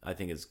apps I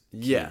think is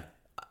key. Yeah.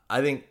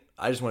 I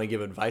just want to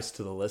give advice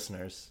to the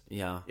listeners.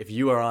 Yeah. If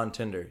you are on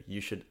Tinder,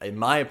 you should, in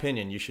my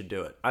opinion, you should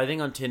do it. I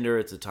think on Tinder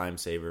it's a time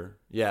saver.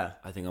 Yeah.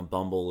 I think on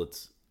Bumble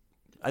it's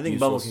I think useless.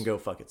 Bumble can go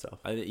fuck itself.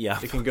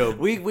 It can go.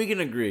 We can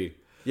agree.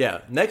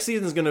 Yeah. Next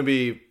season's going to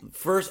be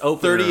First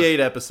opener, 38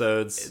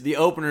 episodes. The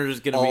opener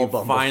is going to All be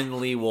Bumble.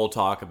 finally we'll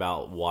talk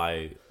about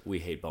why we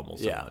hate Bumble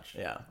so much.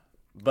 Yeah.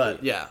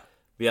 But yeah.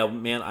 Yeah,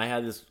 man,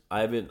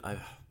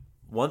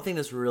 one thing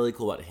that's really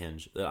cool about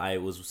Hinge that I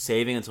was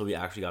saving until we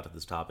actually got to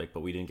this topic,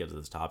 but we didn't get to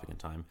this topic in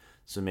time.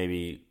 So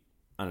maybe,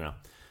 I don't know.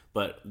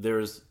 But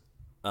there's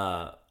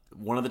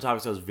one of the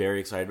topics I was very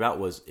excited about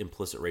was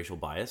implicit racial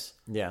bias.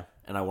 Yeah.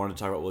 And I wanted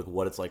to talk about like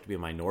what it's like to be a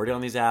minority on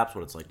these apps,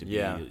 what it's like to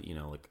be,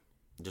 like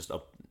just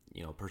a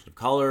person of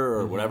color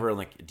or whatever, and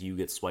like do you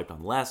get swiped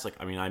on less? Like,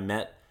 I mean, I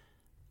met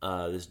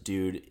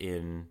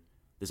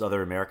this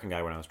other American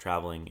guy when I was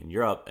traveling in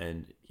Europe,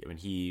 and I mean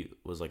he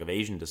was like of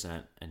Asian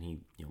descent, and he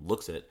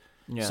looks it.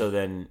 Yeah. So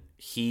then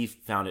he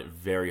found it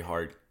very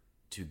hard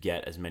to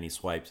get as many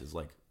swipes as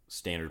like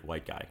standard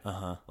white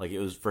guy. Like it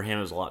was for him,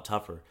 it was a lot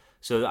tougher.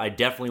 So I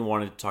definitely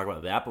wanted to talk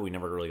about that, but we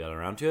never really got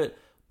around to it.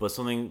 But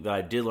something that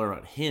I did learn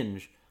about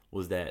Hinge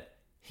was that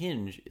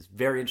Hinge is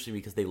very interesting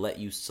because they let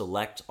you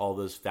select all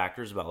those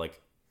factors about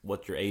like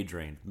what's your age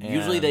range.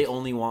 Usually they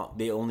only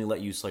let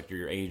you select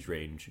your age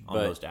range on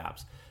most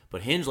apps,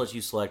 but Hinge lets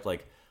you select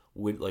like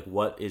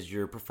what is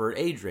your preferred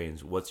age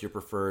range, what's your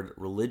preferred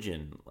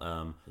religion,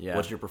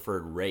 what's your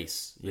preferred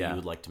race that you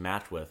would like to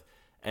match with.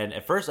 And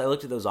at first I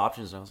looked at those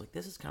options and I was like,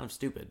 this is kind of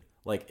stupid.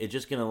 Like it's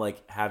just gonna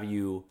like have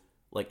you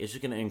like it's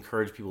just gonna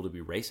encourage people to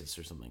be racist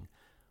or something.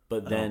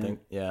 But then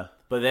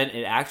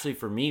it actually,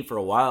 for me, for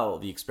a while,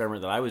 the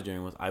experiment that I was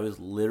doing was I was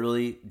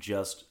literally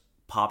just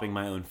popping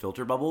my own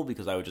filter bubble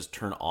because I would just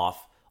turn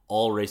off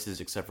all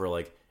races except for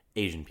like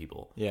Asian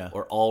people,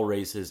 or all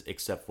races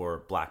except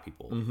for black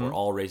people, or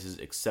all races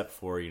except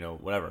for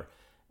whatever.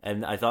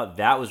 And I thought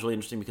that was really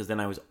interesting because then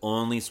I was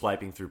only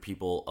swiping through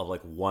people of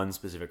like one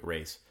specific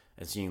race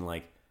and seeing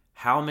like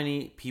how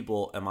many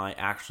people am I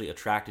actually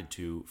attracted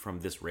to from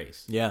this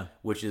race? Yeah,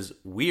 which is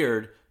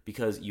weird.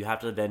 Because you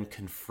have to then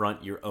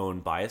confront your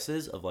own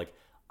biases of like,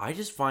 I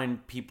just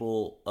find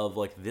people of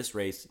like this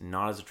race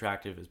not as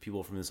attractive as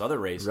people from this other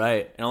race.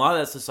 Right. And a lot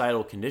of that's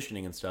societal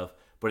conditioning and stuff,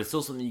 but it's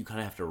still something you kind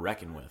of have to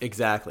reckon with.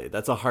 Exactly.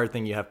 That's a hard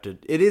thing you have to,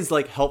 it is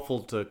like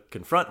helpful to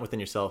confront within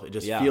yourself. It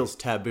just feels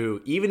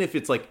taboo. Even if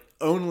it's like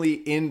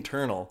only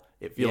internal,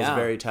 it feels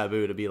very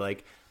taboo to be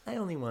like, I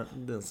only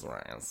want this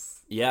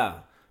race. Yeah.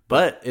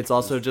 But it's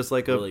also just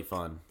like really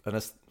fun.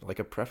 Like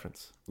a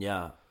preference.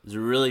 Yeah. It was a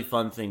really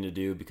fun thing to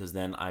do because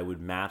then I would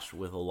match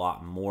with a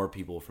lot more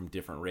people from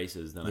different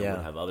races than I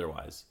would have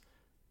otherwise.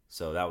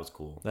 So that was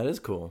cool. That is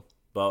cool.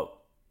 But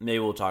maybe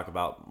we'll talk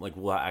about, like,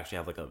 we'll actually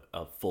have like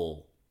a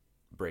full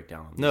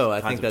breakdown. On no,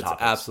 I think that's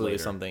absolutely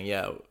later. something.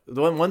 Yeah.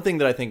 The one thing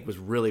that I think was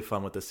really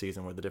fun with this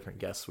season were the different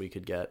guests we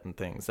could get and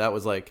things. That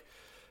was like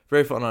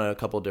very fun on a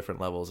couple of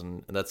different levels,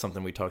 and that's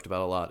something we talked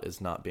about a lot,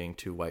 is not being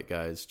two white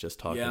guys just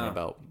talking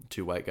about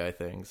two white guy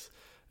things.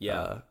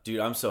 Yeah. Dude,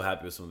 I'm so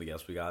happy with some of the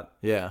guests we got.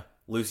 Yeah.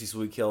 Lucy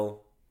Sweetkill.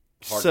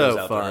 Heart So goes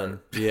out fun.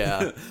 to her.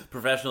 Yeah.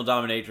 Professional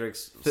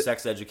dominatrix,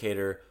 sex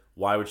educator.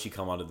 Why would she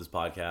come onto this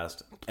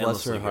podcast?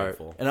 Bless her heart.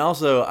 Grateful. And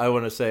also, I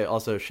want to say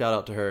shout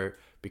out to her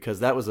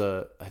because that was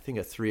I think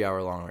a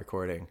 3-hour long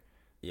recording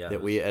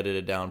that we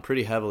edited down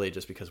pretty heavily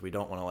just because we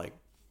don't want to like,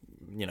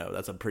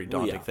 that's a pretty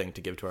daunting thing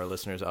to give to our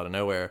listeners out of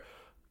nowhere.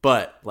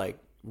 But like,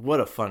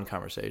 what a fun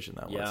conversation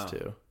that was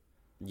too.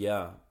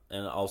 Yeah.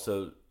 And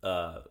also,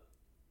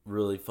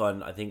 really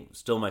fun. I think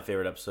still my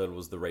favorite episode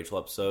was the Rachel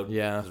episode.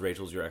 Yeah. Because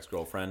Rachel's your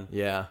ex-girlfriend.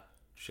 Yeah.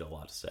 She had a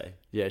lot to say.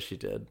 Yeah, she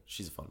did.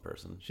 She's a fun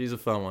person. She's a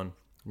fun one.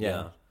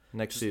 Yeah.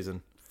 Next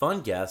season.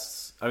 Fun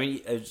guests. I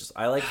mean,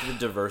 I like the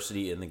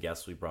diversity in the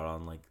guests we brought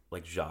on.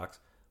 Like Jacques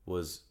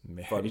was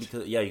fun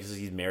because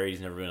he's married.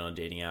 He's never been on a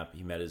dating app.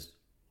 He met his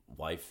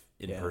wife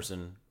in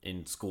person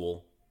in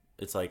school.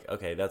 It's like,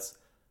 okay, that's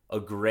a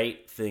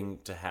great thing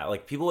to have.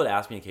 Like, people would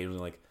ask me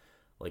occasionally,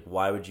 like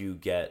why would you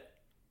get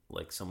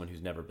like someone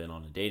who's never been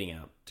on a dating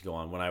app to go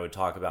on, when I would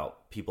talk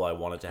about people I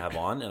wanted to have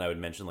on, and I would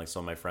mention like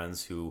some of my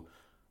friends who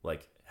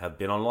like have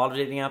been on a lot of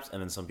dating apps,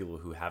 and then some people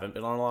who haven't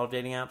been on a lot of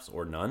dating apps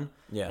or none.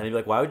 Yeah. And they'd be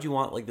like, why would you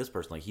want like this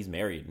person? Like, he's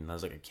married and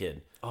has like a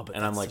kid. Oh, but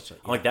I'm like,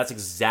 that's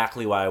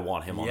exactly why I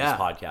want him on this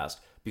podcast,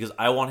 because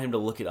I want him to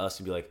look at us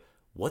and be like,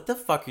 what the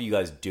fuck are you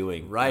guys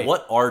doing? Right.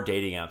 What are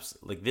dating apps?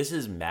 Like, this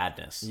is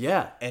madness.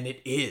 Yeah, and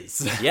it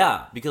is.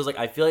 Yeah, because like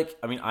I feel like,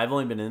 I mean, I've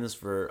only been in this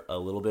for a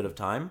little bit of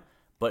time,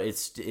 but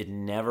it's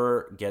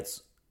never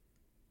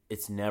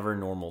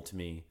normal to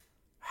me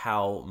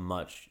how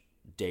much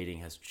dating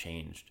has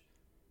changed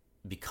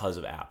because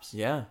of apps.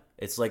 Yeah.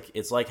 It's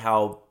like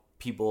how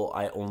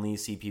I only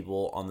see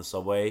people on the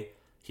subway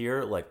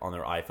here, like on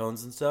their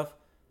iPhones and stuff.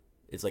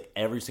 It's like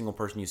every single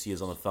person you see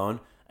is on the phone,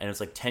 and it's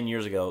like 10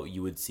 years ago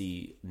you would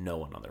see no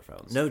one on their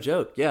phones. No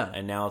joke. Yeah.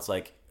 And now it's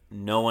like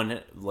no one,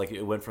 like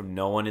it went from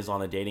no one is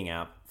on a dating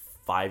app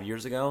 5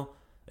 years ago,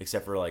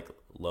 except for like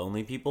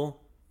lonely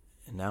people.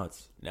 And now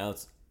it's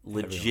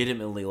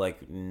legitimately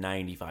like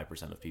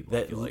 95% of people.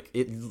 that I feel like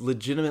it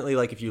legitimately,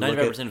 like, if you look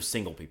 95% at, of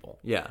single people.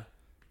 yeah,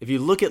 if you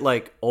look at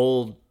like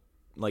old,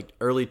 like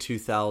early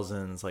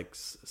 2000s, like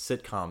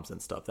sitcoms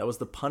and stuff, that was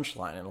the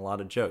punchline in a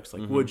lot of jokes.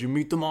 Like, would you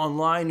meet them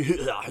online?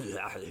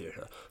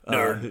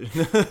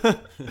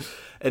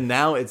 And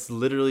now it's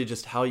literally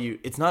just how you.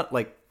 It's not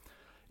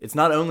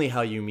only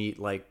how you meet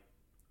like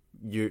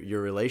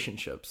your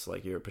relationships,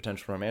 like your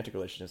potential romantic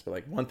relationships, but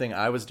like one thing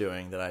I was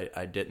doing that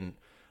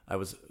I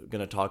was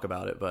gonna talk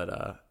about it,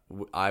 but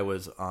I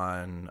was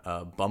on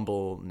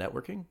Bumble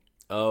networking.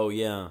 Oh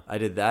yeah, I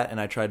did that, and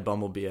I tried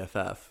Bumble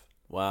BFF.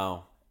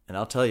 wow. And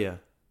I'll tell you,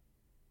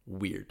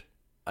 weird.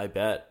 I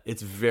bet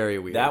It's very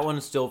weird. that one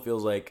still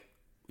feels like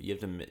you have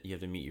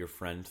to meet your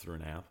friend through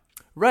an app.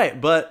 right,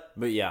 but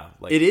But yeah,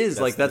 like it is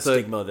like that's the a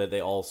stigma that they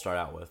all start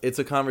out with. it's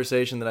a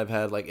conversation that I've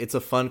had. Like, it's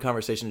a fun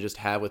conversation to just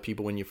have with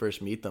people when you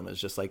first meet them.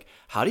 It's just like,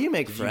 how do you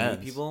make Did friends? you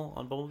meet people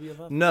on Bumble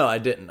BFF? No, I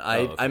didn't.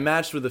 okay. I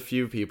matched with a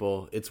few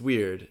people. It's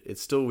weird.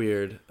 It's still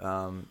weird.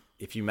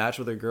 If you match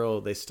with a girl,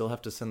 they still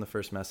have to send the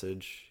first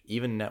message.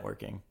 Even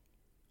networking.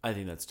 I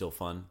think that's still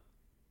fun.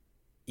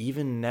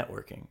 Even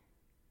networking.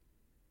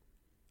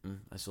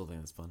 I still think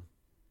that's fun.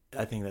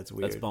 I think that's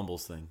weird. That's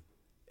Bumble's thing.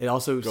 It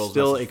also Girls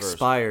still message first.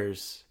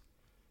 expires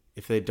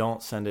if they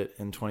don't send it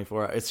in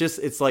 24 hours.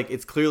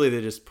 It's clearly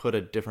they just put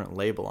a different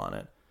label on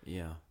it.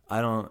 Yeah.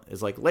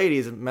 It's like,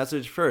 ladies,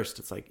 message first.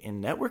 It's like,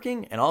 in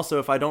networking. And also,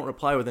 if I don't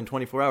reply within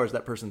 24 hours,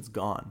 that person's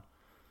gone.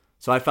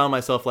 So I found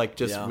myself like,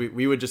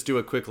 we would just do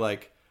a quick,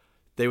 like,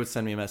 they would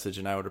send me a message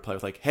and I would reply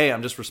with like, hey,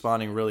 I'm just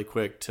responding really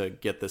quick to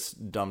get this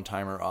dumb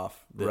timer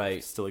off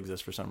that still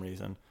exists for some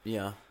reason.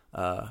 Yeah.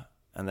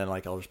 And then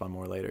like I'll respond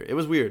more later. It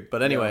was weird.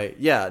 But anyway,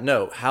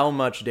 no, how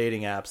much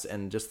dating apps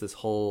and just this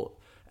whole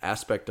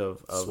aspect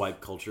of Swipe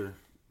culture.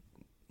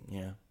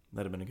 Yeah,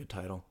 that'd have been a good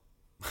title.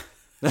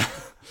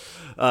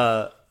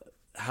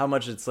 How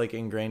much it's like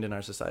ingrained in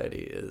our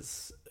society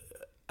is,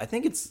 I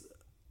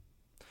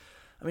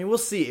mean, we'll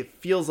see. It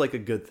feels like a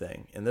good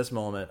thing in this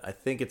moment. I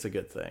think it's a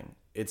good thing.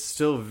 It's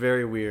still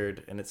very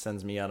weird and it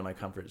sends me out of my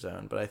comfort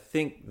zone. But I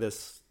think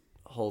this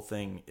whole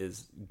thing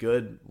is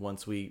good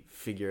once we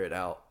figure it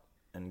out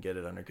and get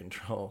it under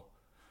control.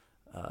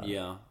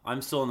 Yeah.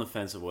 I'm still on the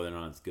fence of whether or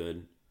not it's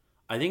good.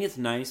 I think it's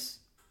nice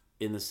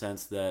in the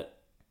sense that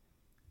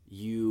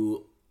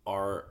you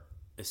are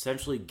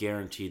essentially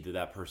guaranteed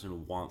that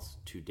person wants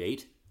to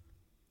date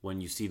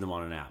when you see them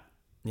on an app.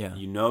 Yeah.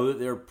 You know that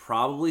they're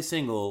probably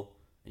single,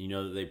 and you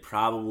know that they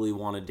probably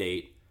want to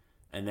date.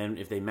 And then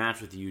if they match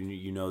with you,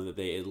 you know that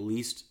they at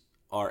least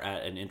are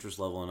at an interest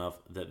level enough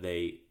that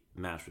they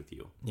match with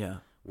you. Yeah.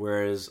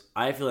 Whereas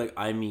I feel like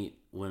I meet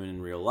women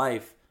in real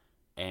life,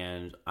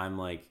 and I'm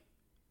like,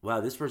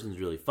 wow, this person's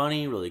really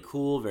funny, really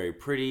cool, very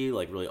pretty,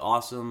 like really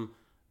awesome.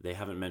 They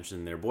haven't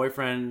mentioned their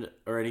boyfriend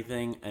or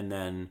anything. And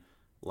then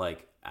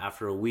like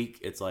after a week,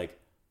 it's like,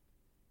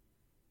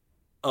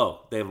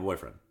 oh, they have a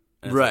boyfriend.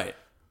 And it's Right.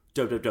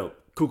 like, dope.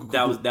 Cool.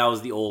 That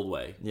was the old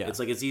way. Yeah. It's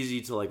like it's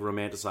easy to like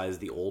romanticize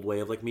the old way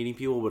of like meeting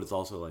people, but it's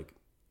also like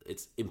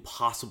it's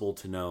impossible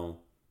to know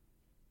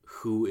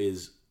who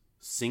is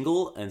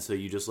single, and so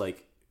you just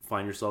like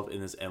find yourself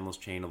in this endless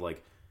chain of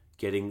like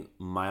getting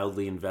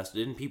mildly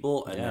invested in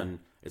people, and then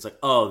it's like,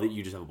 oh, that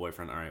you just have a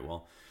boyfriend. All right,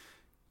 well,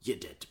 you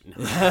did.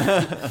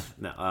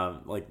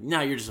 No, like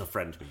now you're just a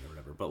friend to me or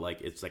whatever. But like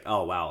it's like,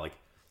 oh wow, like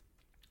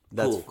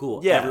That's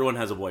cool. Yeah. Everyone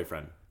has a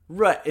boyfriend.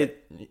 Right.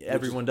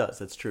 Everyone does.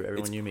 That's true.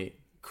 Everyone you meet.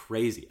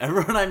 Crazy.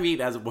 Everyone I meet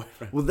has a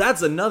boyfriend. Well,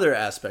 that's another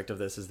aspect of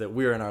this, is that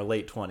we're in our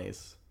late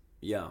 20s.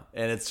 Yeah.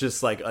 And it's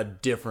just like a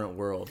different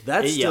world.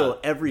 That's still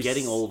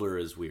getting older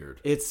is weird.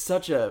 It's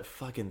such a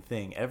fucking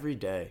thing every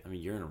day. I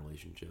mean, you're in a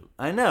relationship.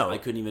 I know. I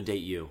couldn't even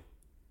date you.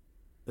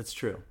 That's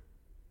true.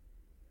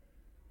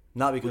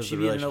 Not because Would she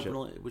of be the in an relationship.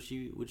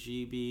 open? Would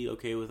she be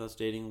okay with us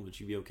dating? Would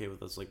she be okay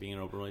with us like being in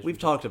an open relationship? We've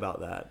talked about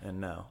that, and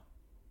no.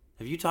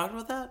 Have you talked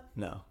about that?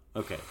 No.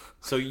 Okay,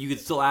 so you could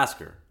still ask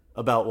her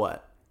About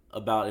what?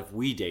 about if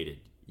we dated,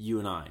 you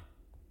and I.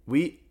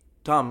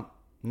 Tom,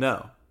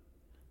 no.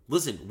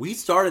 Listen, we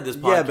started this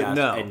podcast, Yeah, but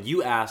no. and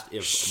you asked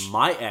if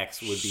my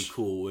ex would be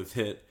cool with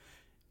it,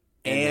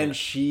 And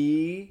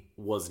she...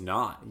 was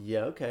not.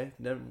 Yeah, okay.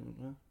 Never...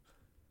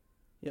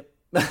 Yep.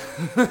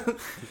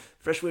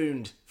 Fresh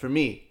wound for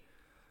me.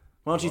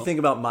 Why don't you think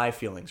about my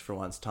feelings for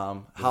once,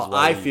 Tom? How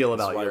I feel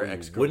about your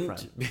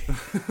ex-girlfriend.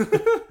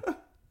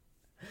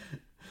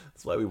 That's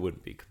That's why we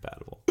wouldn't be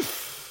compatible.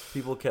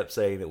 People kept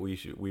saying that we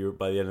were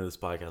by the end of this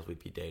podcast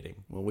we'd be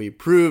dating. Well, we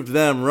proved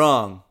them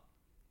wrong.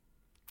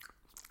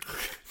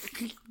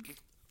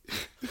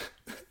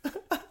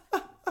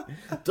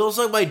 Don't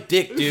suck my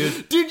dick,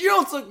 dude. Dude, you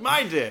don't suck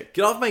my dick.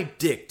 Get off my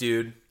dick,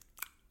 dude.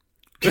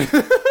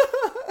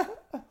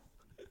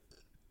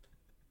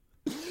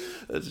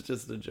 That's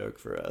just a joke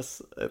for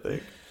us, I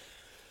think.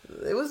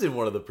 It was in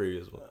one of the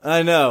previous ones.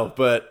 I know,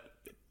 but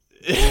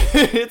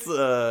it's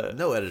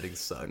No editing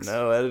sucks.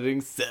 no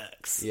editing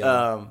sucks.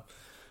 Yeah.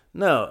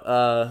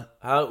 No.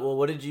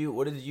 What did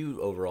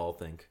you overall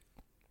think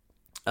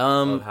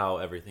Um. of how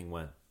everything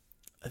went?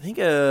 I think.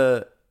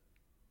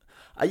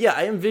 Yeah,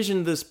 I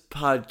envisioned this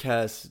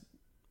podcast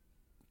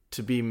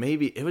to be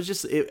maybe. It was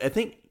just. I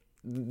think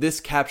this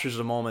captures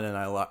a moment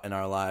in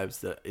our lives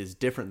that is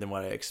different than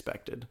what I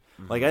expected.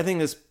 Mm-hmm. Like, I think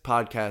this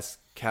podcast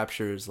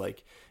captures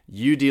like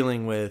you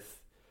dealing with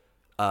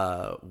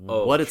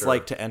what it's sure.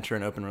 like to enter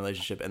an open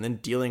relationship, and then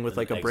dealing with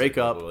like a exit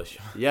breakup. the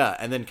relationship. Yeah,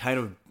 and then kind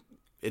of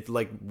it's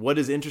like what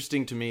is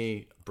interesting to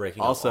me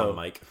Breaking also up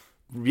on mic.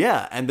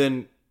 yeah, and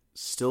then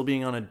still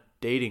being on a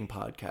dating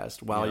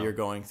podcast while Yeah. you're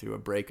going through a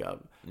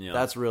breakup. Yeah.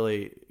 That's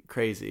really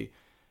crazy.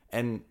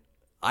 And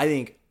I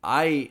think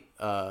I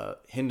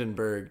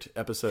Hindenburged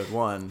episode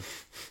 1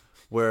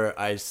 where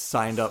I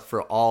signed up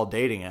for all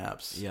dating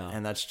apps. Yeah.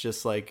 And that's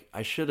just like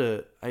I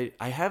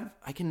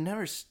can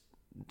never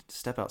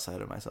step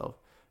outside of myself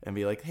and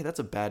be like, "Hey, that's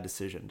a bad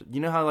decision." You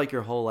know how like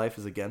your whole life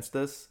is against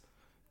this?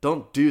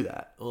 Don't do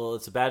that. Well,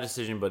 it's a bad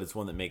decision, but it's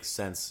one that makes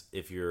sense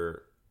if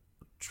you're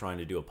trying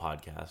to do a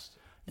podcast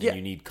and Yeah.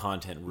 you need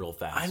content real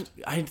fast.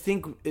 I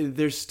think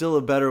there's still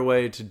a better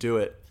way to do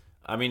it.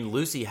 I mean,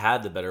 Lucy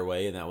had the better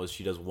way, and that was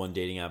she does one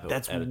dating app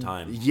at a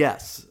time.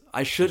 Yes.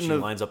 I shouldn't She have.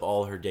 lines up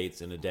all her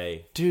dates in a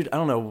day. Dude, I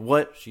don't know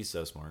what. She's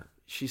so smart.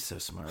 She's so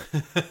smart.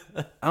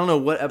 I don't know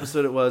what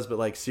episode it was, but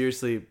like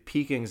seriously,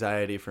 peak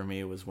anxiety for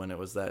me was when it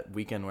was that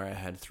weekend where I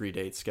had 3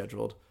 dates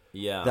scheduled.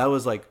 Yeah. That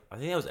was like, I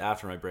think that was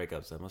after my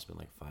breakup, so that must have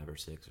been like 5 or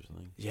 6 or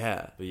something.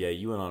 yeah. But yeah,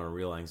 you went on a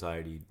real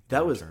anxiety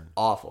That was downturn.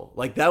 awful.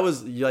 Like that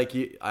was like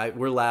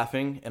we're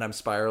laughing and I'm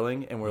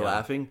spiraling and we're Yeah.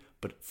 laughing,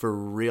 but for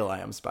real I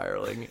am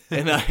spiraling.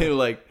 And I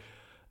like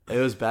it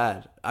was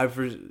bad.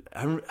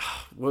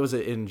 What was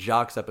it in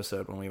Jacques'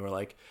 episode when we were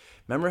like,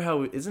 remember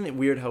how isn't it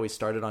weird how we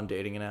started on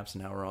dating apps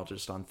and now we're all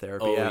just on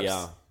therapy Oh, apps?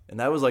 yeah. And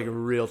that was like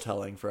real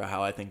telling for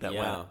how I think that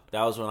Yeah. went.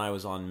 That was when I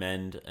was on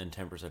Mend and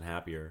 10%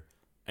 Happier.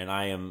 And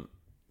I am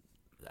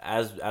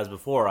as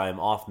before, I am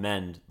off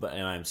Mend,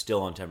 and I'm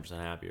still on 10%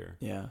 Happier.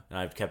 Yeah. And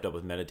I've kept up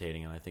with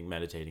meditating, and I think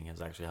meditating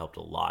has actually helped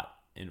a lot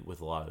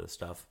with a lot of this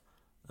stuff.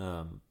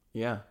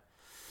 Yeah.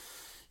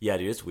 Yeah,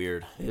 dude, it's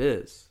weird. It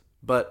is.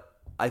 But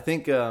I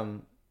think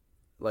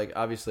like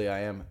obviously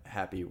I am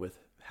happy with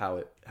how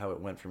it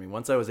went for me.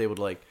 Once I was able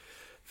to like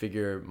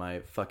figure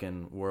my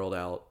fucking world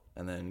out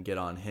and then get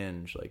on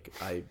Hinge, like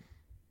I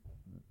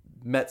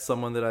met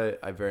someone that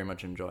I very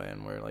much enjoy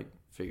and we're like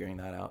figuring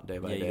that out day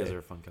by Yeah, day. you guys are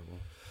a fun couple.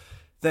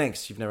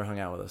 Thanks. You've never hung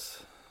out with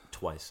us.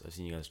 Twice. I've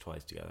seen you guys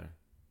twice together.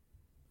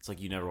 It's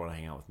like you never want to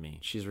hang out with me.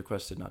 She's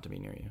requested not to be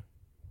near you.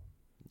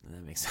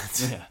 That makes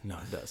sense. Yeah, no,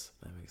 it does.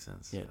 That makes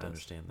sense. Yeah, it I does.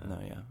 understand that. No,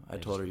 yeah. I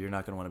told her you're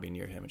not going to want to be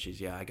near him and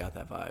she's, yeah, I got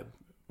that vibe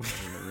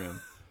in the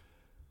room.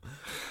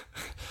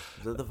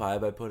 Is that the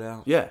vibe I put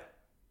out? Yeah.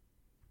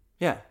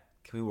 Yeah.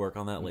 Can we work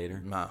on that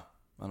later? Nah,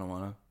 I don't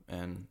want to.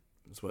 And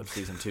that's what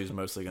season 2 is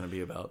mostly going to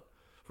be about.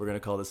 We're going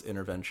to call this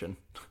intervention.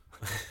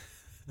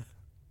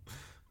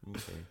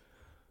 Okay.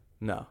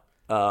 No.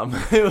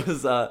 It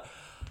was,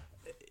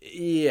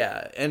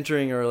 yeah,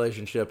 entering a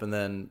relationship and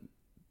then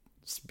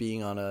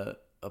being on a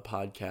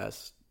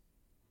podcast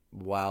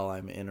while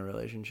I'm in a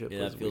relationship.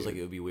 Yeah, was that feels weird. like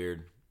it would be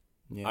weird.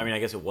 Yeah. I mean, I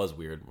guess it was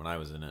weird when I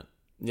was in it.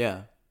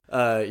 Yeah.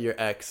 Your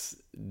ex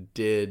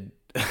did.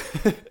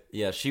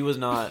 Yeah, she was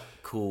not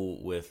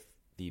cool with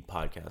the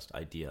podcast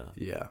idea,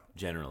 Yeah.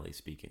 generally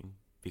speaking,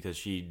 because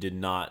she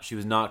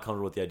was not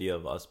comfortable with the idea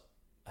of us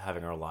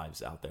having our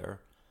lives out there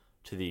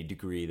to the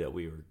degree that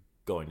we were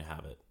going to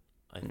have it,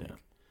 I think. Yeah.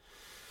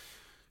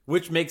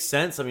 Which makes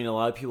sense. I mean, a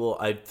lot of people,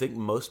 I think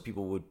most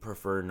people would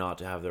prefer not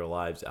to have their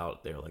lives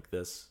out there like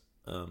this.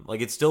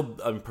 Like it's still,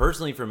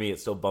 personally for me, it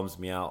still bums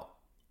me out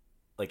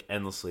like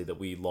endlessly that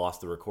we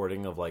lost the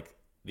recording of like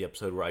the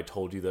episode where I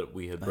told you that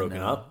we had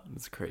broken up.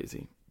 It's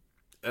crazy.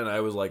 And I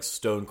was like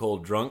stone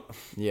cold drunk.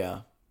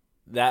 Yeah.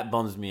 That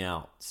bums me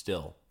out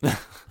still.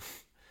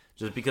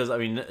 Just because, I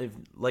mean,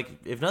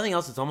 if nothing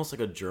else, it's almost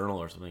like a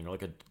journal or something, or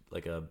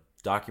like a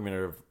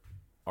documentary of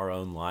our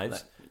own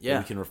lives Yeah. that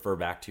we can refer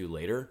back to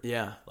later.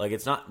 Yeah. Like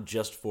it's not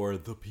just for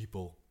the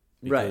people,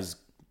 Right. because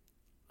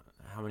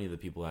how many of the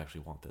people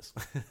actually want this?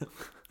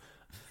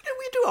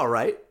 We do all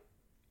right.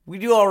 We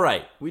do all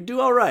right. We do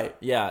all right.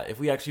 Yeah, if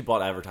we actually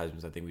bought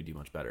advertisements, I think we'd do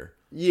much better.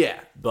 Yeah.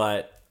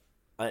 But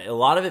a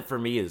lot of it for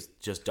me is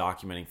just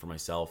documenting for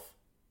myself,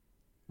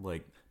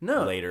 like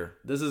No. later.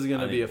 This is going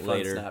to I be a think fun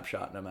later.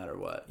 snapshot no matter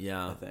what.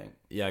 Yeah, I think.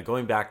 Yeah,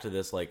 going back to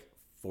this like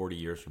 40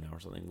 years from now or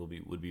something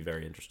would be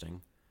very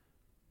interesting.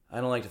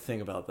 I don't like to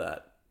think about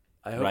that.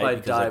 I hope Right, I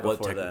because, die like, what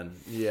before then.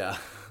 Yeah.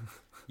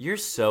 You're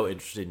so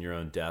interested in your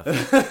own death.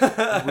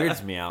 It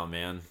weirds me out,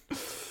 man.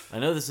 I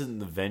know this isn't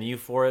the venue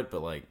for it,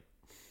 but like,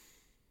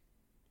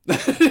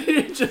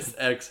 He just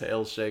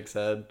exhale, shakes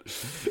head.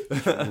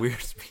 it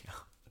weirds me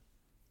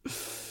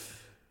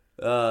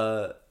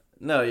out.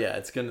 No, yeah,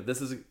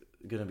 this is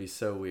gonna be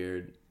so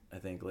weird, I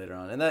think, later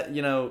on. And that,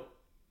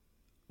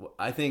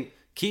 I think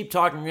Keep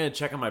talking. I'm going to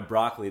check on my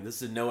broccoli.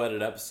 This is a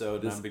no-edit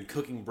episode, and I've been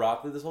cooking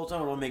broccoli this whole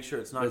time. I want to make sure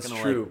it's not going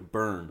to like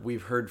burn.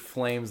 we've heard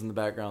flames in the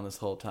background this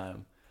whole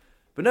time.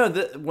 But no,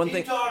 one Keep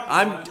thing talking,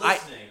 I'm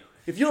listening.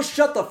 if you'll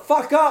shut the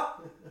fuck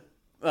up,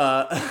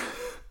 I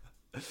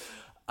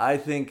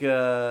think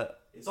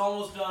It's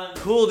almost done.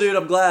 cool, dude.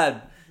 I'm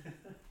glad.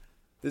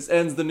 This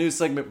ends the new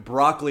segment,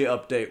 Broccoli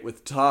Update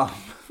with Tom.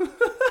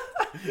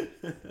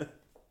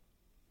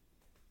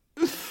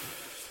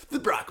 The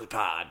Broccoli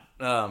Pod.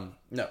 No,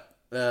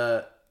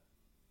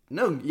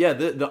 yeah.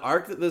 The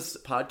arc that this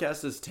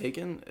podcast has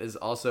taken is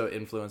also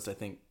influenced. I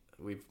think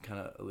we've kind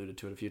of alluded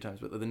to it a few times,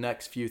 but the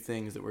next few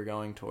things that we're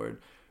going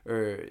toward,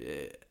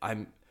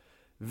 I'm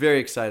very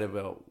excited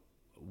about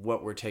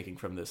what we're taking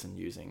from this and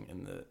using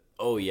in the.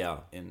 Oh yeah,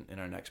 in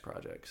our next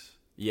projects.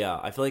 Yeah,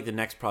 I feel like the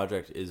next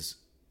project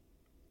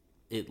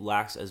it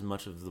lacks as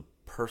much of the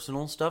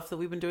personal stuff that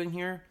we've been doing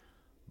here,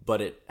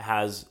 but it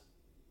has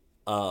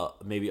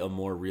maybe a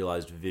more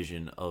realized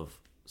vision of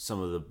some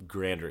of the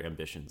grander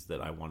ambitions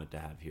that I wanted to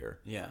have here.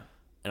 Yeah.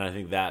 And I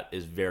think that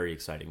is very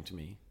exciting to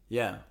me.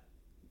 Yeah.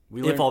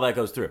 If all that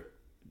goes through.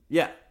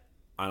 Yeah.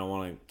 I don't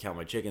want to count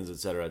my chickens, et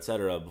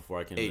cetera, before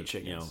I can, 8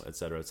 chickens. et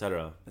cetera.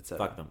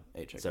 Fuck them,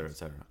 8 chickens. et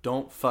cetera.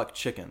 Don't fuck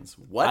chickens.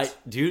 What?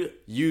 Dude,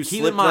 You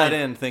keep slipped in mind,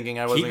 that in thinking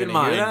I wasn't keep in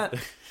going to hear mind- that?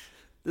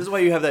 This is why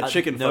you have that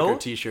chicken no. fucker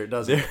t-shirt,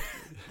 doesn't it?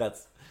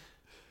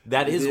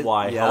 That is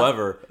why. Yeah.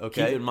 However,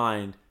 Okay. keep in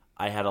mind,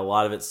 I had a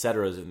lot of et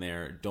ceteras in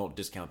there. Don't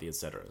discount the et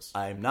ceteras.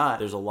 I'm not.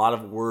 There's a lot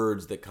of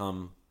words that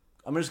come.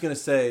 I'm just going to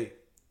say,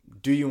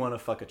 do you want to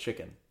fuck a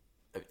chicken?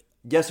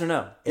 Yes or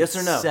no? Yes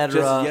or no?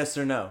 cetera. Just yes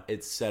or no?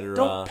 Etc.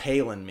 Don't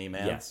Palin me,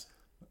 man. Yes.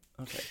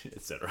 Okay.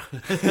 Etc.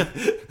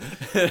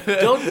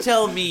 Don't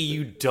tell me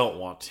you don't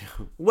want to.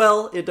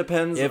 Well, it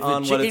depends If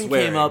on a what it's chicken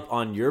wearing. came up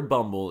on your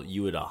Bumble,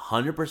 you would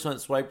 100%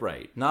 swipe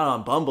right. Not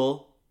on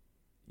Bumble.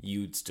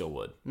 You still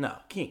would. No.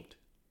 Kinked.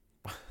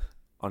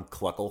 On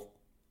Cluckle.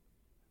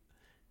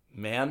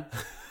 Man.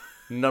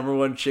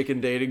 #1 chicken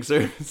dating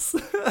service.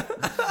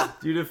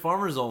 Dude, if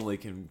Farmers Only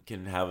can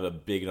have a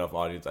big enough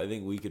audience, I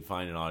think we could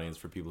find an audience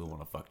for people who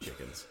want to fuck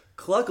chickens.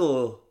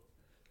 Cluckle.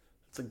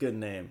 It's a good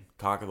name.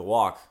 Cock of the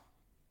walk.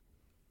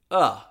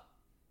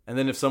 And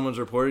then if someone's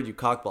reported, you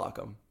cock block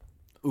them.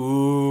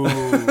 Ooh.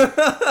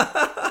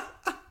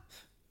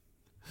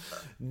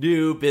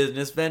 New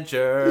business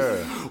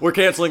venture. We're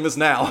canceling this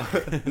now.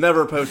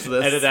 Never post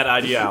this. Edit that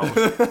idea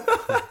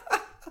out.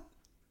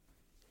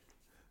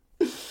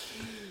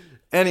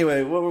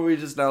 Anyway, what were we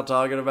just now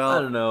talking about?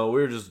 I don't know.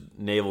 We were just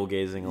navel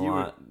gazing a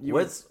lot.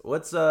 Let's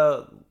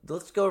go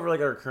over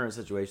like our current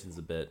situations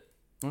a bit,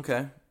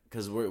 Okay.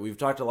 because we've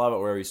talked a lot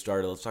about where we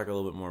started. Let's talk a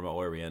little bit more about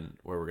where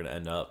we're gonna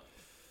end up.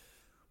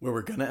 Where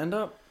we're gonna end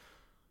up?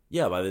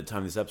 Yeah, by the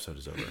time this episode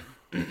is over.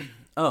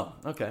 Oh,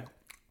 okay.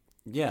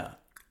 Yeah.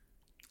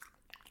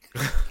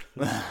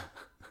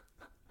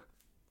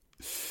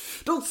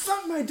 Don't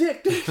suck my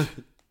dick, dude.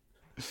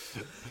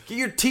 Get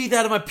your teeth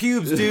out of my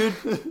pubes, dude.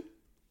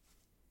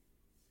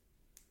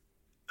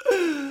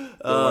 Don't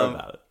worry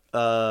about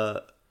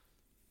it.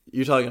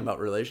 You talking about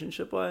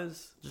relationship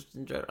wise? Just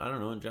in general, I don't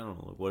know. In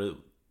general,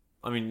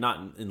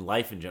 not in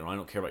life in general. I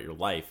don't care about your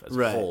life as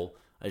Right. a whole.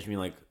 I just mean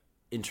like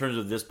in terms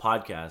of this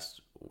podcast.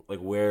 Like,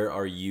 where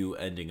are you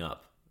ending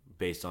up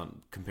based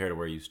on compared to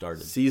where you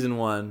started? Season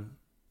 1.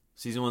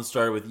 Season 1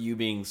 started with you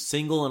being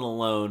single and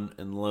alone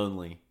and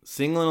lonely.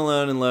 Single and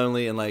alone and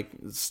lonely and like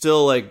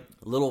still like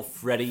Little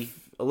Freddy.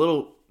 a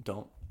little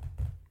don't.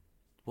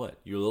 What?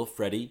 You're a little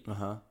Freddy.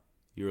 Uh-huh.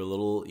 You're a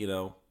little,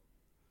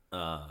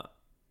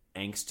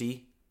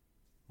 angsty.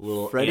 A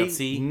little Freddy?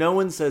 antsy. No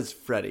one says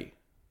Freddy.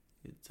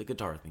 It's a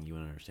guitar thing. You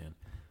wouldn't understand.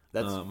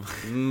 That's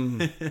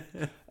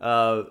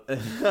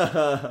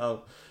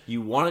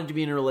You wanted to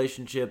be in a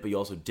relationship, but you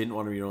also didn't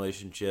want to be in a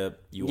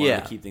relationship. You wanted Yeah.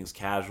 to keep things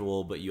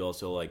casual, but you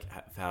also like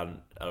found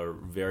a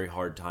very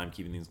hard time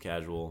keeping things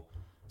casual.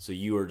 So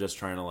you were just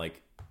trying to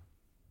like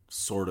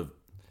sort of.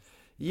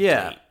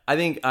 Yeah, date. I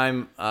think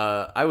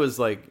I was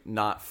like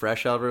not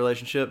fresh out of a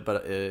relationship,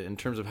 but in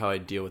terms of how I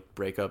deal with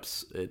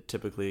breakups, it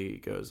typically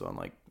goes on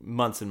like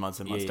months and months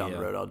and months down the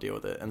road. I'll deal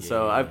with it, and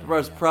so I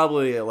was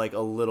probably like a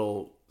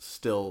little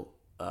still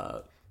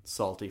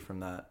salty from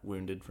that,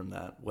 wounded from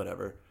that,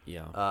 whatever.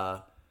 Yeah.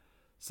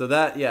 So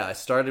that I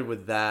started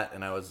with that,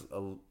 and I was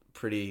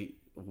pretty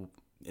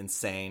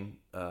insane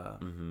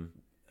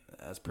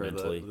as per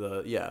Mentally.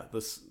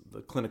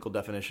 the clinical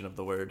definition of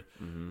the word.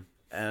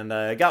 And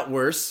it got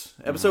worse.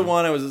 Episode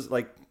 1, I was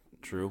like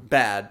True.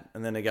 bad,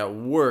 and then it got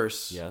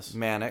worse. Yes.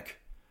 Manic.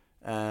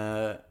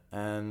 And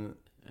And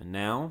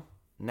now?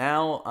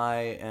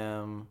 I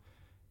am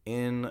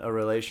in a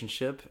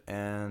relationship,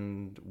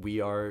 and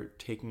we are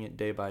taking it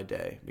day by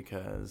day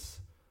because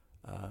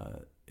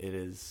it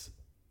is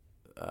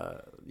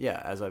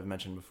as I've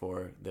mentioned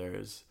before,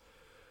 there's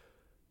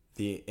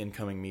the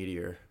incoming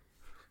meteor.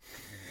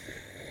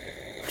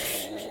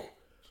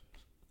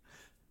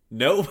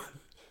 Nope.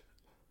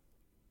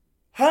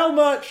 How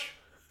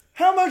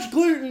much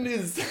gluten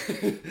is...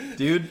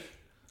 Dude,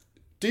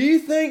 Do you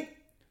think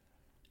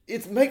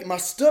it's making my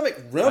stomach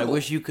rumble? I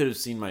wish you could have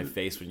seen my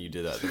face when you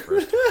did that the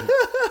first time.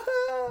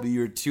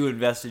 You were too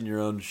invested in your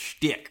own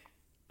shtick.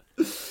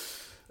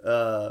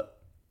 No,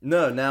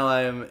 now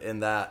I am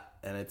in that,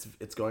 and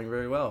it's going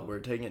very well. We're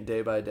taking it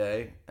day by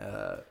day,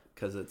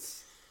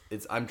 because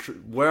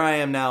where I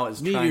am now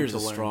is trying to learn. Meteor's a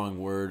strong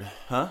word.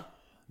 Huh?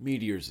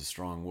 Meteor's a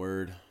strong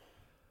word.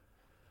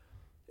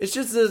 It's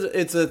just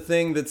it's a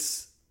thing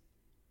this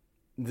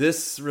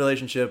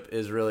relationship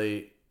is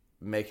really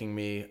making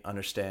me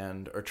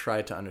understand, or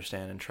try to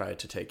understand, and try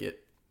to take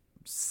it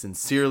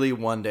sincerely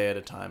one day at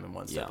a time and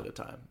one step at a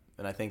time.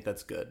 And I think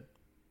that's good.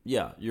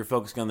 Yeah, you're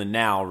focusing on the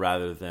now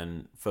rather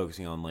than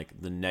focusing on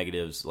like the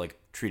negatives, like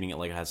treating it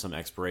like it has some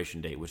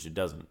expiration date, which it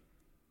doesn't.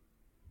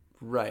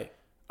 Right.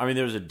 I mean,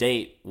 there's a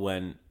date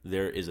when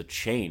there is a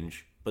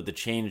change, but the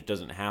change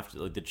doesn't have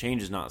to, like, the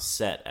change is not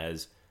set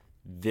as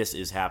this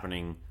is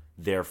happening,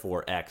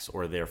 therefore X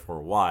or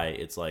therefore Y.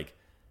 It's like,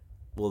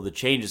 well, the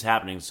change is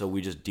happening, so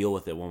we just deal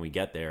with it when we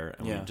get there,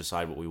 and we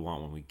decide what we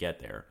want when we get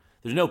there.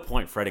 There's no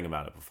point fretting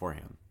about it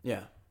beforehand.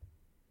 Yeah.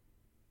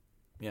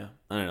 Yeah.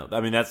 I don't know.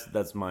 I mean, that's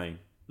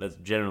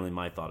generally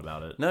my thought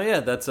about it. No, yeah,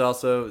 that's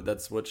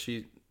what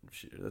she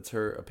that's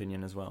her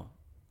opinion as well.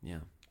 Yeah.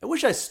 I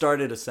wish I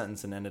started a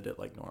sentence and ended it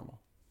like normal.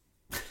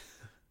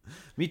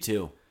 Me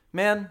too.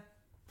 Man,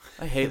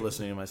 I hate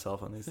listening to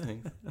myself on these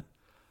things.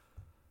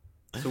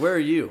 So where are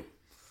you?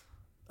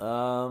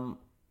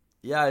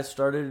 Yeah, I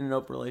started an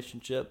open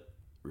relationship,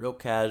 real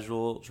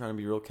casual, trying to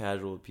be real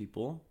casual with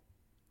people.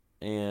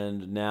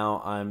 And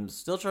now I'm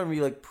still trying to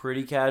be like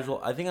pretty casual.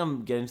 I think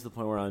I'm getting to the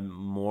point where I'm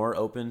more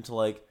open to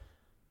like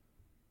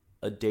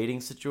a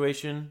dating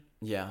situation.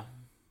 Yeah.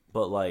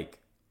 But like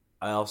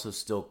I also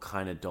still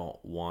kind of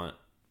don't want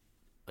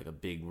like a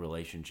big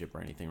relationship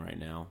or anything right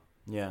now.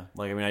 Yeah.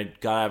 Like, I mean, I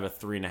gotta have a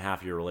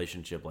 3.5-year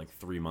relationship like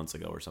 3 months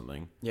ago or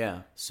something.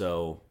 Yeah.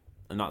 So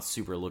I'm not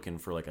super looking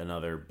for like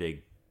another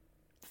big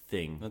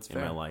thing in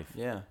my life.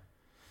 Yeah.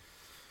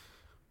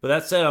 But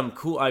that said, I'm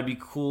cool. I'd be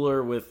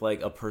cooler with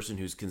like a person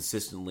who's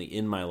consistently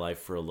in my life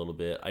for a little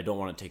bit. I don't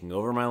want it taking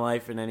over my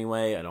life in any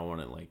way. I don't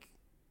want it like,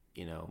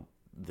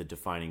 the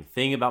defining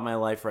thing about my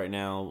life right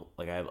now.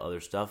 Like, I have other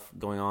stuff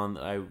going on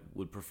that I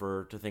would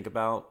prefer to think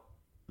about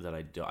that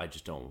I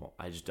just don't know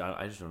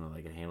that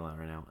I can handle that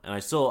right now. And I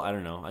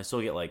don't know. I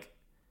still get like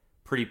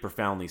pretty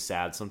profoundly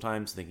sad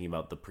sometimes thinking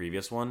about the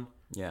previous one.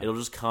 Yeah. It'll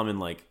just come in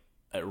like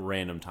at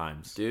random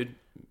times. Dude.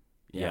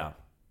 Yeah.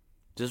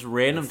 Just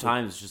random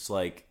times, just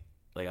like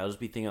I'll just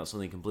be thinking about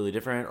something completely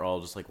different, or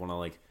I'll just like want to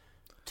like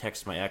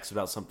text my ex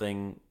about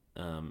something,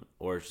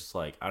 or it's just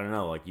like, I don't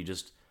know, like you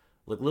just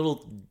like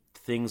little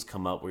things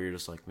come up where you're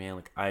just like, man,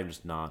 like I'm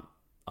just not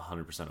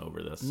 100%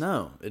 over this.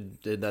 No,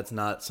 that's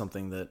not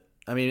something that,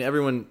 I mean,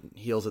 everyone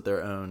heals at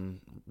their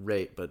own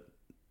rate, but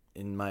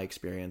in my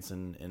experience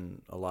and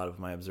in a lot of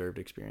my observed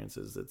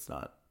experiences, it's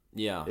not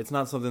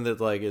something that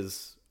like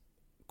is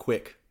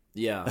quick.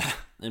 Yeah.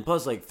 And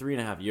plus like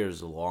 3.5 years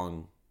is a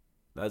long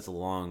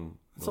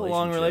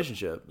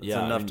relationship. It's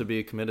enough to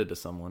be committed to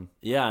someone.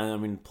 Yeah, and I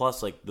mean,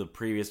 plus like the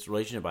previous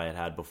relationship I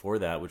had before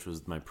that, which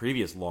was my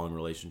previous long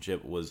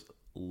relationship, was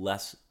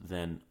less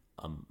than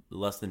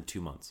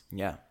 2 months.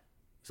 Yeah,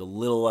 it's a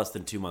little less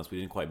than 2 months. We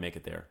didn't quite make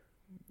it there.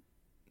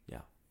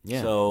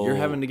 Yeah. So you're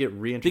having to get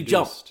reintroduced. Big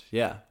jump.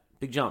 Yeah,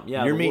 big jump.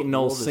 Yeah, you're meeting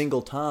old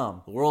single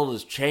Tom. The world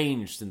has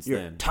changed since you're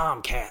then. A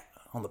Tomcat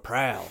on the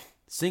prowl.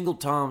 Single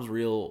Tom's a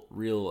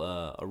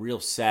real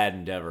sad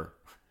endeavor.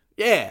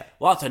 Yeah.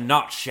 Lots of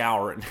not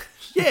showering.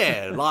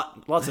 Yeah,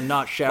 lots of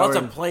not showering.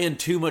 Lots of playing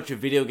too much of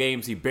video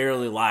games he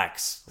barely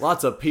likes.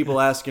 Lots of people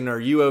asking, "Are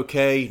you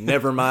okay?"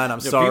 Never mind, I'm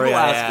sorry people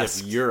I ask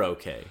asked. if you're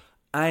okay.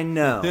 I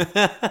know.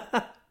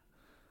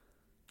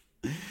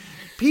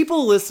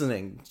 People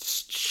listening,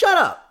 shut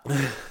up.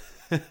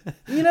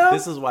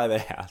 This is why they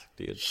ask,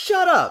 dude.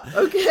 Shut up,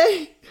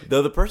 okay?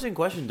 Though the person in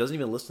question doesn't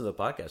even listen to the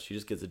podcast. She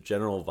just gets a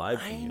general vibe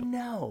from you. I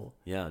know.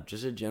 Yeah,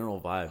 just a general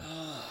vibe.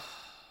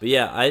 But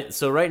yeah,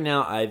 so right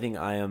now I think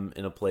I am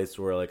in a place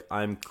where like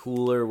I'm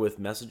cooler with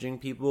messaging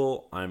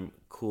people. I'm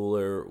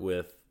cooler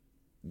with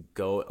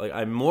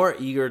I'm more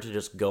eager to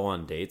just go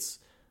on dates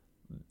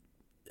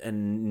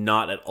and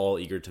not at all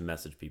eager to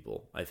message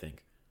people, I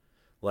think.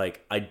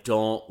 Like, I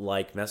don't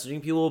like messaging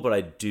people, but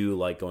I do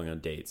like going on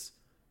dates.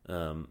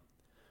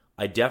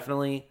 I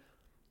definitely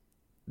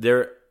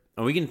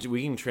and we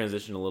can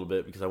transition a little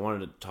bit because I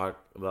wanted to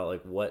talk about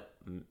like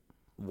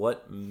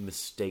what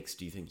mistakes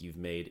do you think you've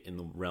made in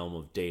the realm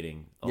of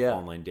dating,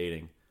 online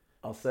dating?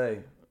 I'll say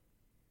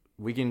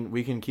we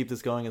can keep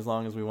this going as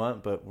long as we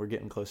want, but we're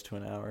getting close to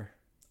an hour.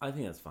 I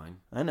think that's fine.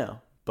 I know,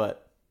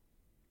 but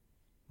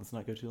let's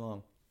not go too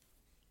long.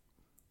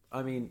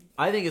 I mean,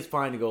 I think it's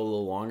fine to go a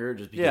little longer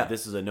just because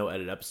this is a no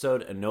edit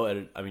episode and no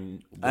edit. I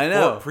mean, I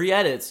know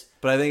pre-edits,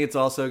 but I think it's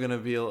also going to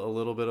be a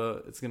little bit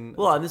of it's going.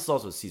 Well, and this is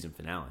also a season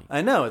finale.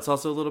 I know it's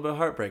also a little bit of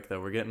heartbreak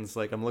though. We're getting it's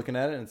like I'm looking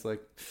at it and it's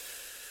like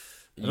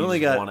You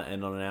only want to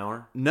end on an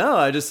hour? No,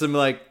 I just am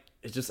like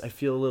it's just I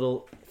feel a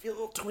little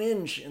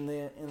twinge in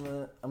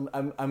the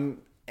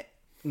I'm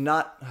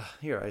not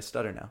here. I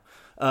stutter now.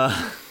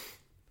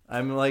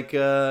 I'm like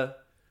a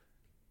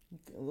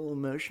little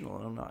emotional,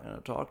 and I'm not going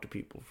to talk to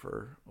people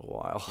for a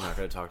while. You're not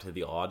going to talk to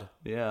the odd?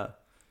 Yeah.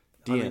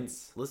 I mean,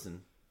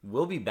 listen,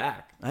 we'll be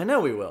back. I know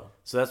we will.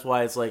 So that's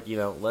why it's like,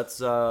 let's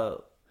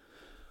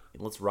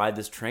ride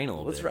this train a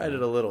little bit. Let's ride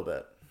it a little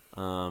bit.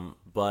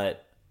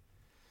 But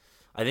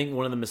I think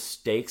one of the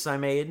mistakes I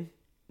made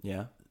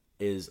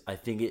is I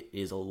think it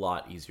is a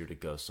lot easier to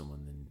ghost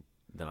someone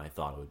than I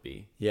thought it would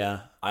be.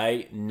 Yeah.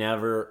 I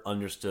never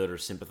understood or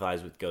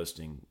sympathized with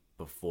ghosting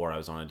before I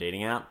was on a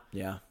dating app.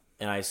 Yeah.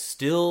 And I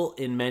still,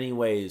 in many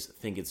ways,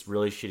 think it's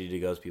really shitty to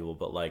ghost people.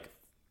 But, like,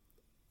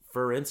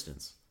 for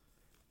instance,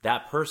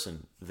 that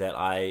person that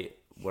I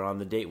went on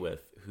the date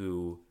with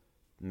who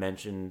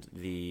mentioned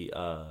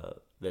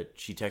that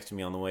she texted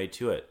me on the way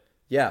to it.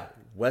 Yeah,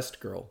 West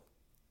Girl.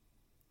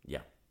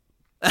 Yeah.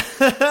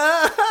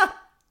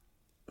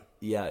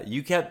 Yeah,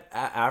 you kept,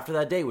 after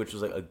that date, which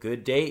was, like, a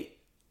good date,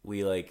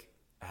 we, like,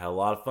 had a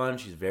lot of fun.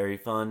 She's very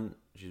fun.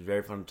 She was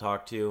very fun to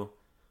talk to.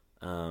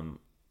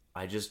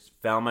 I just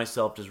found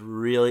myself just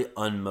really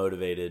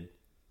unmotivated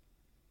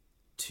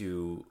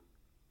to,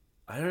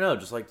 I don't know,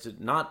 just like to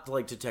not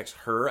like to text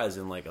her as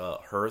in like a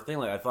her thing.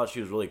 Like I thought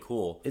she was really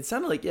cool. It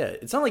sounded like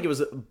it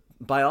was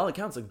by all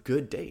accounts a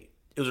good date.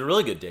 It was a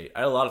really good date.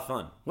 I had a lot of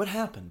fun. What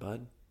happened,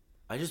 bud?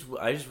 I just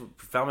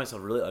found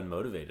myself really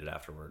unmotivated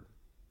afterward.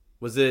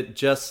 Was it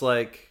just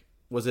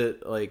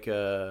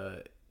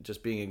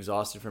being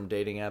exhausted from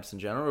dating apps in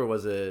general, or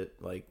was it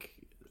like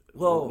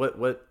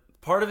what?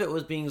 Part of it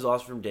was being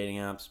exhausted from dating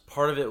apps.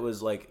 Part of it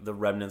was like the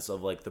remnants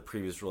of like the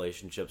previous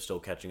relationship still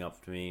catching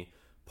up to me.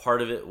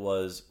 Part of it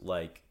was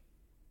like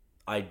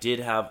I did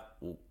have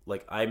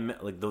like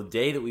the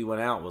day that we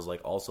went out was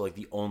like also like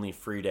the only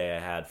free day I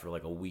had for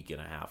like a week and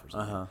a half or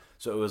something. Uh-huh.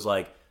 So it was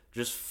like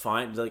just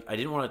fine. Like I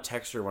didn't want to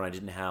text her when I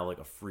didn't have like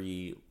a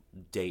free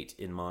date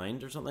in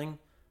mind or something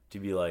to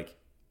be like,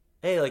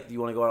 hey, like do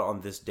you want to go out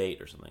on this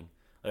date or something?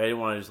 Like I didn't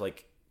want to just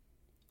like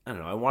I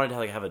don't know. I wanted to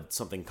like have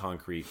something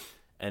concrete.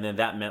 And then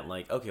that meant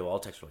like, okay, well, I'll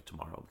text her like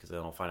tomorrow because then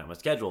I'll find out my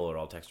schedule, or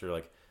I'll text her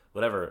like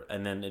whatever.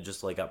 And then it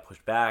just like got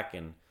pushed back.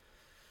 And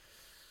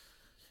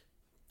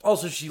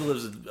also, she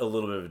lives a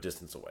little bit of a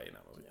distance away, and I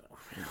was, you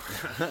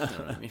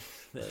know what I mean.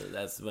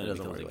 That's when it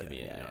becomes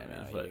inconvenient.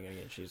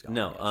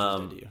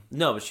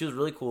 No, but she was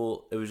really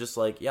cool. It was just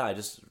like, it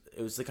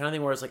was the kind of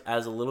thing where it's like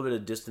as a little bit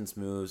of distance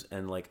moves,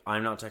 and like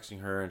I'm not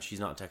texting her and she's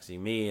not texting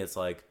me. It's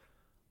like,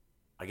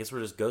 I guess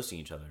we're just ghosting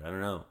each other. I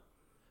don't know.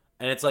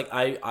 And it's like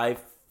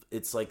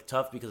it's like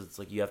tough because it's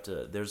like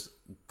there's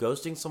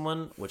ghosting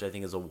someone, which I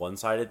think is a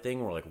one-sided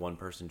thing where like one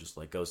person just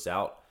like ghosts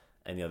out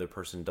and the other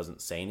person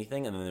doesn't say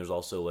anything. And then there's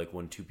also like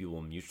when two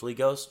people mutually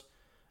ghost,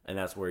 and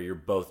that's where you're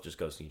both just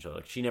ghosting each other.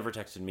 Like she never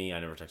texted me, I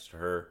never texted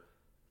her.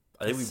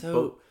 I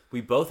think we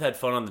both had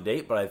fun on the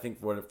date, but I think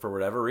for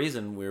whatever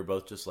reason we were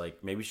both just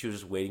like, maybe she was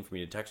just waiting for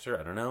me to text her.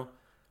 I don't know.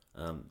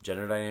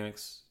 Gender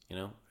dynamics,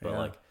 but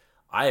like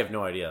I have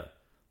no idea.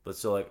 But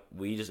so like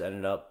we just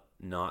ended up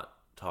not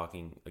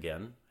talking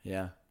again.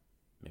 Yeah.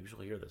 Maybe she'll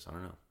hear this. I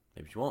don't know.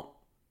 Maybe she won't.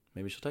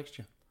 Maybe she'll text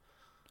you.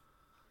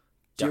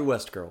 Dear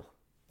West Girl.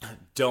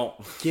 Don't.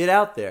 Get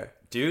out there.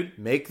 Dude.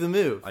 Make the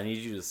move. I need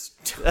you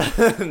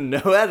to... No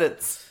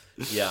edits.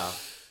 Yeah.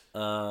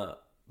 But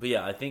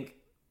yeah, I think...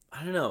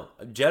 I don't know.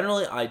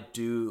 Generally,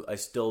 I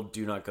still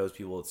do not ghost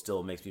people. It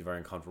still makes me very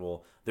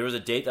uncomfortable. There was a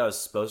date that I was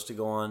supposed to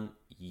go on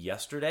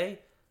yesterday.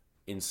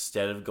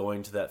 Instead of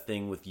going to that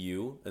thing with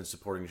you and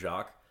supporting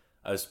Jacques,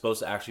 I was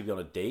supposed to actually be on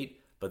a date.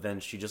 But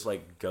then she just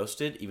like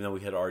ghosted, even though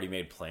we had already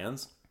made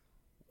plans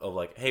of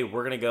like, hey,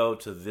 we're gonna go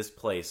to this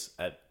place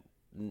at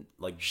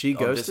like she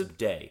ghosted this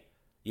day.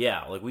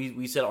 Yeah, like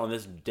we said on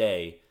this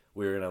day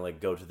we were gonna like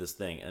go to this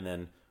thing, and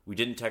then we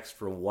didn't text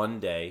for one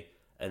day,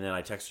 and then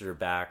I texted her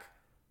back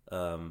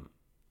to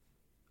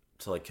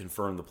like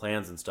confirm the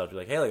plans and stuff. To be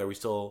like, hey, like are we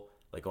still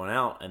like going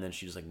out? And then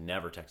she just like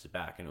never texted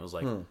back, and it was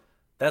like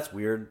that's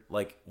weird.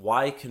 Like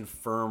why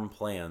confirm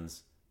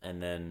plans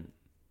and then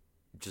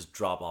just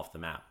drop off the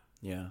map?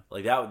 Yeah.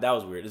 Like that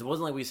was weird. It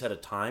wasn't like we set a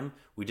time.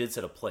 We did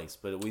set a place,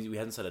 but we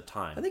hadn't set a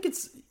time. I think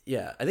it's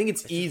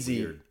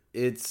easy.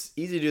 It's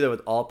easy to do that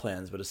with all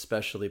plans, but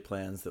especially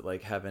plans that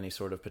like have any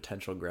sort of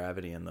potential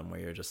gravity in them where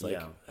you're just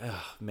like,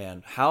 oh,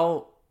 man,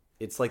 how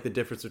it's like the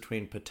difference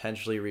between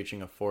potentially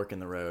reaching a fork in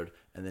the road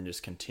and then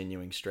just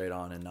continuing straight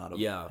on and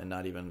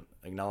not even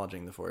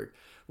acknowledging the fork,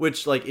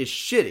 which like is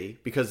shitty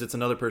because it's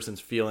another person's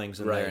feelings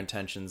and their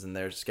intentions and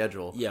their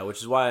schedule. Yeah, which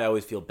is why I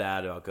always feel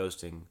bad about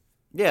ghosting.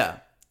 Yeah.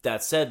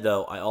 That said,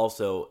 though, I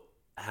also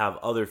have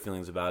other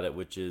feelings about it,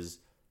 which is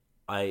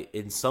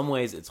in some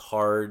ways, it's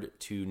hard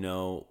to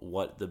know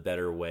what the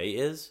better way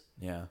is.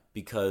 Yeah.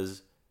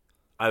 Because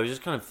I was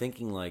just kind of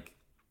thinking, like,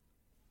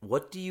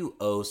 what do you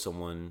owe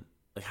someone?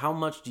 Like, how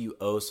much do you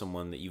owe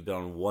someone that you've been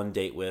on one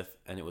date with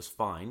and it was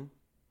fine?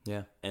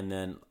 Yeah. And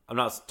then I'm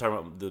not talking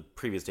about the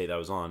previous date that I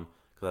was on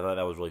because I thought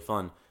that was really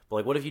fun. But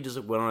like, what if you just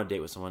went on a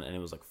date with someone and it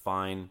was like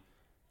fine,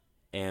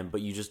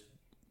 but you're just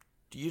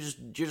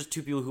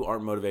two people who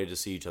aren't motivated to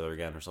see each other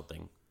again or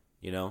something,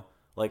 you know?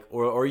 Like,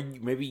 or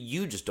maybe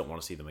you just don't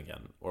want to see them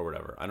again or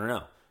whatever. I don't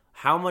know.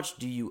 How much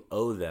do you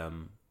owe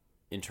them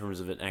in terms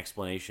of an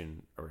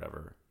explanation or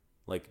whatever?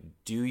 Like,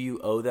 do you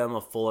owe them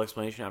a full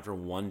explanation after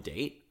one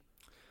date?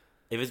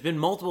 If it's been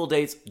multiple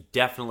dates,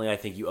 definitely I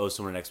think you owe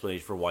someone an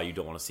explanation for why you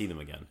don't want to see them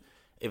again.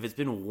 If it's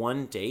been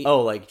one date,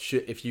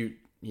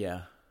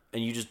 yeah.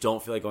 and you just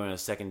don't feel like going on a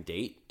second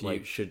date,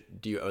 Do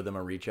you owe them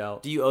a reach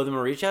out? do you owe them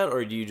a reach out,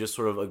 or do you just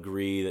sort of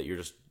agree that you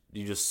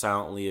just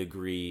silently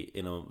agree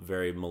in a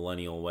very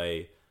millennial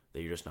way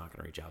that you're just not going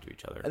to reach out to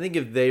each other? I think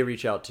if they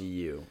reach out to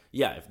you,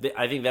 Yeah,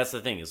 I think that's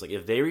the thing. Is like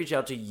if they reach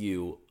out to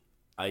you,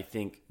 I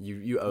think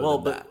you owe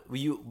them that.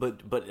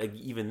 but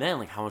even then,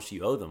 like how much do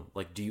you owe them?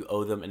 Like, do you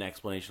owe them an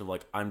explanation of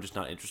like I'm just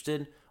not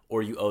interested,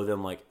 or you owe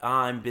them like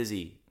I'm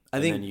busy?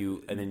 And then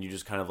you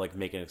just kind of like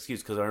make an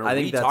excuse because I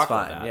think that's fine.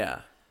 About that. Yeah,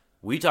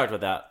 we talked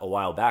about that a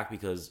while back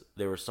because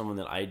there was someone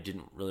that I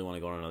didn't really want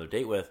to go on another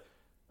date with,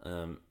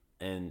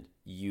 and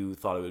you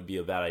thought it would be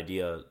a bad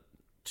idea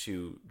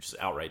to just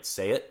outright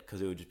say it because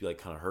it would just be like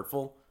kind of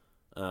hurtful.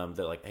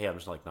 That like, hey, I'm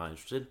just like not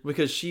interested.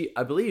 Because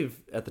I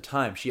believe at the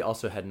time she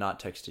also had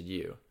not texted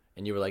you,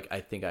 and you were like,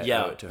 I think I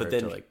owe it to her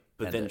to like.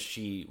 But then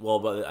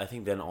but I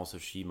think then also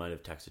she might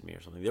have texted me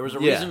or something. There was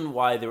a Yeah. reason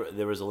why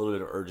there was a little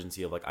bit of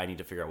urgency of like I need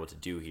to figure out what to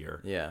do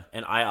here. Yeah.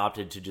 And I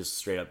opted to just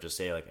straight up just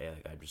say like, hey,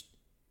 like, I'm just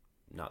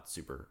not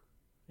super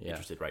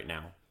interested right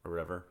now or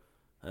whatever.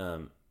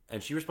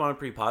 And she responded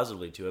pretty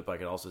positively to it, but I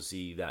could also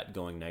see that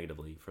going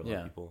negatively for a lot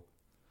of people.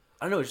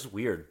 I don't know. It's just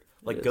weird.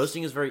 Like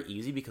ghosting is very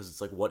easy because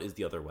it's like, what is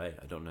the other way?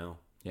 I don't know.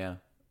 Yeah,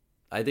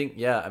 I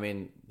think I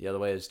mean, the other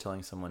way is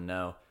telling someone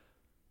no,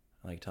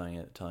 like telling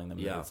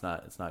them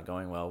that it's not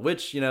going well.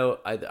 Which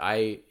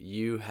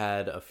you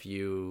had a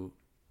few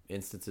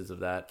instances of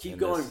that. Keep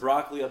going.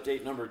 Broccoli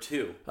update number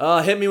 2.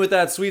 Hit me with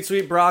that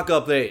sweet Brock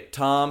update,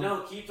 Tom.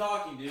 No, keep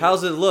talking, dude.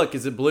 How's it look?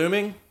 Is it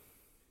blooming?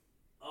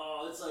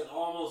 Oh, it's like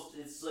almost.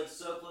 It's like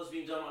so close to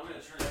being done. I'm gonna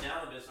turn it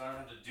down a bit so I don't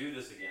have to do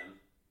this again.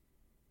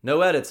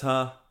 No edits,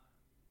 huh?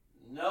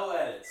 No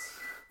edits.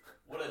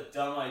 What a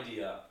dumb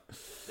idea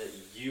that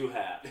you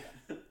had.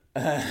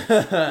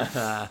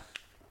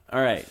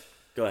 All right.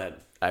 Go ahead.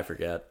 I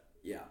forget.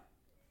 Yeah.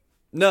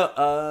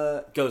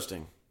 No,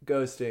 Ghosting.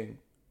 ghosting.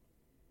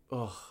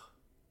 Oh.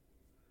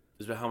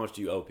 Is how much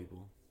do you owe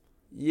people?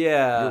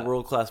 Yeah. Your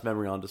world-class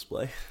memory on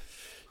display.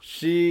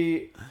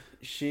 She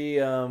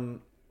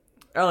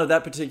I don't know,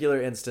 that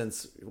particular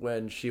instance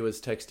when she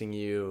was texting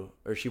you,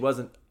 or she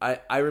wasn't,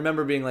 I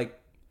remember being like,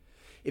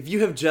 if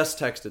you have just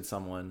texted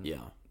someone,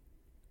 Yeah.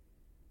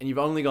 and you've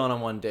only gone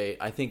on one date,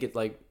 I think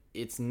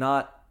it's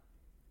not,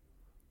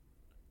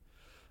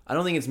 I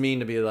don't think it's mean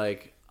to be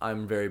like,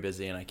 I'm very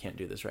busy and I can't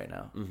do this right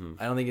now. Mm-hmm.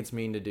 I don't think it's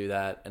mean to do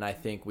that, and I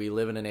think we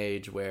live in an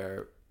age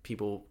where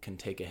people can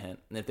take a hint,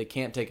 and if they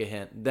can't take a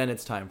hint, then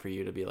it's time for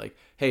you to be like,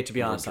 hey, to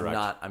be honest,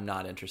 I'm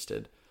not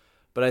interested.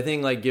 But I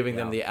think like giving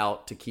them the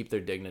out to keep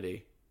their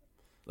dignity,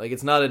 like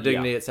it's not a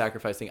dignity at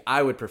sacrificing.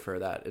 I would prefer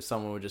that if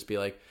someone would just be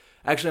like,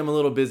 actually, I'm a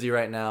little busy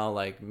right now,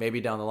 like maybe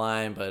down the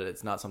line, but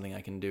it's not something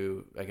I can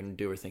do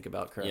or think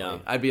about currently. Yeah.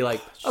 I'd be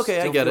like,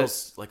 okay, I get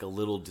it. Like a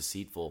little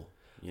deceitful,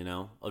 you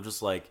know? Of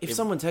just like if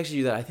someone texted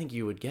you that, I think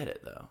you would get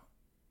it though.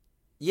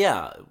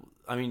 Yeah,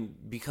 I mean,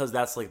 because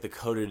that's like the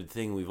coded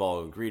thing we've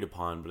all agreed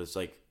upon, but it's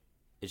like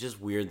it's just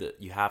weird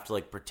that you have to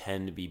like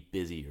pretend to be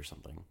busy or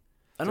something.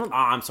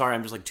 I'm sorry,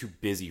 I'm just like too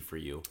busy for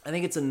you. I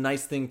think it's a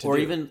nice thing to do. Or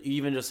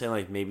even just saying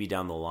like maybe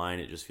down the line,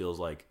 it just feels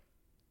like,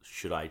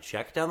 should I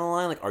check down the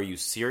line? Like, are you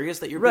serious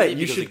that you're busy? Right,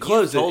 you should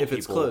close it if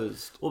it's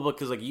closed. Well,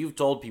 because like you've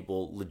told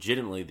people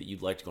legitimately that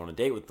you'd like to go on a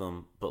date with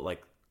them, but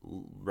like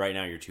right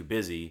now you're too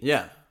busy.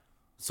 Yeah.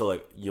 So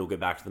like you'll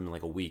get back to them in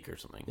like a week or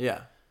something.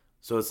 Yeah.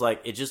 So it's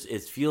like it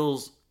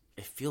feels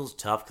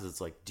tough because it's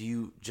like, do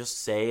you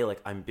just say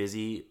like I'm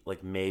busy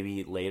like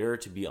maybe later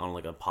to be on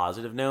like a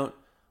positive note,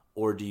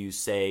 or do you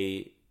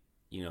say,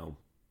 you know,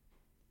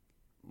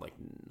 like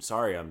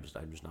sorry, I'm just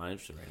not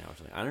interested right now or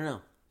something? I don't know.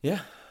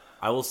 Yeah.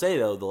 I will say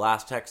though, the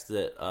last text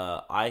that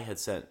I had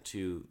sent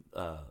to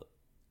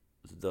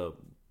the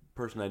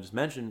person I just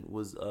mentioned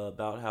was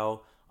about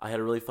how I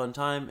had a really fun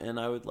time and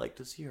I would like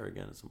to see her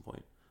again at some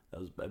point. That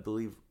was, I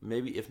believe,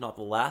 maybe if not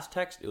the last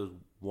text, it was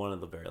one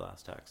of the very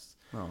last texts.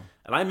 Oh.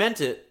 And I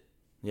meant it.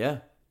 Yeah.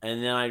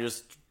 And then I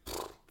just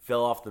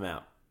fell off the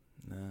map.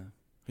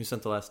 Who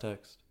sent the last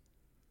text?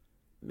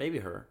 Maybe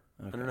her.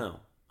 Okay. I don't know.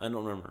 I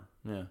don't remember.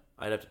 Yeah.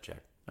 I'd have to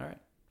check. All right.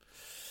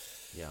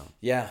 Yeah.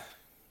 Yeah.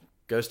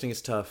 Ghosting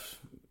is tough.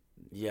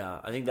 Yeah.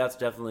 I think that's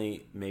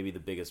definitely maybe the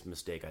biggest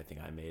mistake I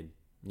think I made.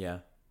 Yeah.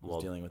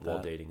 While dealing with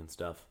while dating and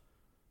stuff.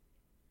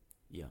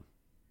 Yeah.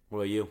 What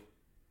about you?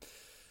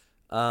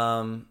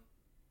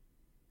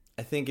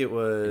 I think it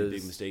was... Any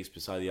big mistakes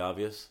beside the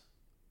obvious?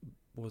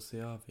 What's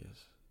the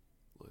obvious?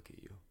 Look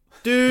at you.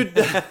 Dude!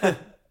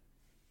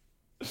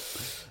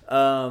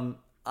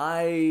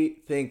 I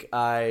think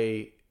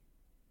I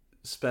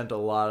spent a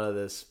lot of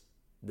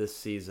this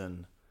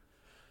season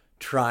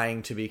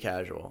trying to be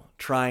casual,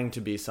 trying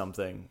to be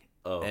something,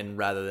 and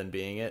rather than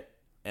being it.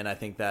 And I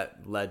think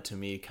that led to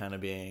me kind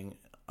of being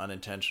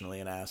unintentionally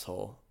an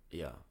asshole.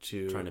 Yeah.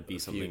 To trying to be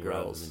something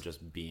rather than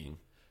just being.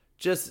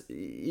 Just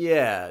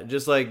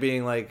like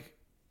being like,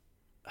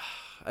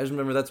 I just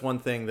remember that's one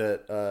thing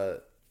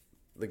that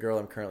the girl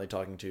I'm currently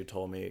talking to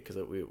told me, because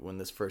when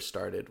this first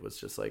started, was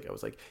just like, I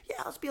was like,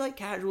 yeah, let's be like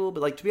casual,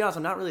 but like, to be honest,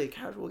 I'm not really a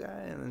casual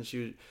guy. And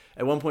then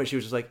at one point she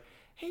was just like,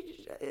 hey,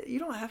 you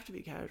don't have to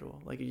be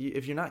casual. Like,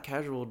 if you're not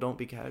casual, don't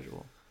be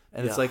casual.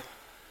 And it's like,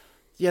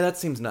 yeah, that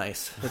seems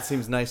nice. That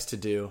seems nice to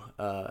do.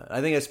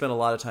 I think I spent a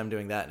lot of time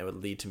doing that, and it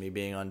would lead to me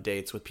being on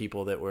dates with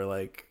people that were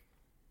like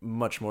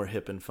much more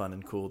hip and fun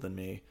and cool than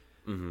me.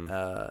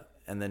 Mm-hmm.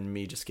 And then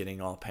me just getting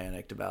all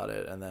panicked about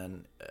it, and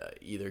then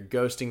either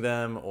ghosting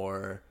them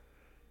or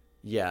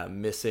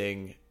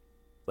missing.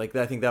 Like,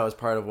 I think that was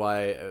part of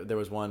why there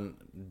was one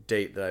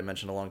date that I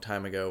mentioned a long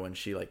time ago when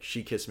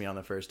she kissed me on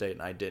the first date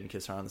and I didn't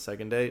kiss her on the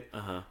second date.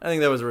 I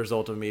think that was a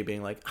result of me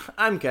being like,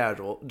 I'm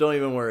casual, don't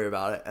even worry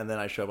about it. And then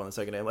I show up on the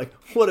second day, I'm like,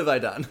 what have I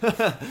done?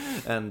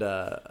 And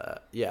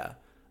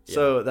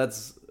so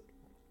that's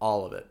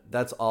all of it.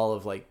 That's all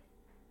of like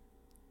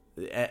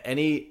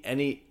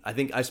any. I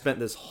think I spent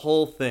this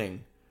whole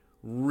thing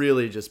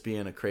really just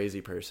being a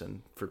crazy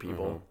person for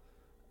people.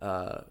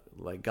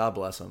 Like, God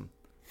bless them.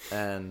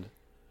 And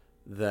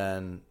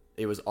then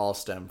it was all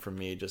stemmed from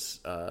me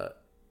just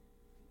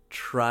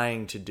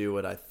trying to do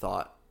what I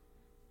thought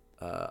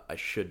I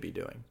should be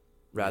doing,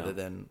 rather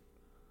than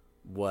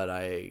what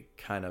I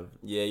kind of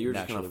you were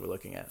naturally just were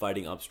looking at.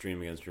 Fighting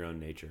upstream against your own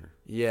nature.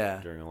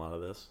 During a lot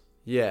of this.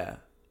 Yeah.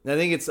 I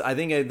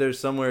think there's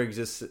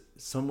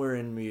somewhere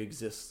in me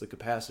exists the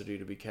capacity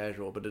to be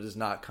casual, but it does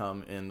not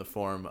come in the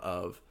form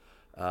of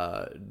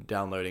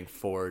downloading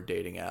 4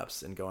 dating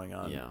apps and going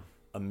on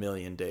a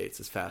million dates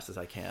as fast as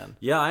I can.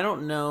 Yeah, I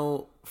don't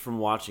know from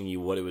watching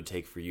you what it would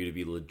take for you to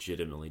be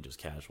legitimately just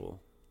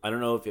casual. I don't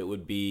know if it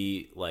would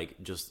be like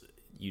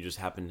you just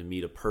happen to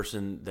meet a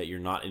person that you're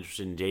not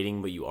interested in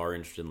dating, but you are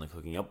interested in like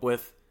hooking up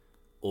with,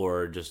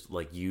 or just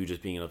like you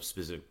just being in a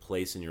specific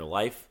place in your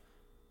life.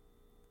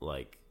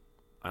 Like,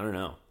 I don't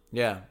know.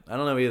 Yeah, I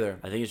don't know either.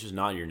 I think it's just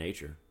not your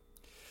nature.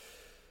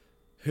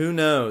 Who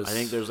knows? I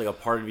think there's like a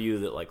part of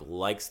you that like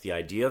likes the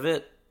idea of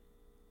it,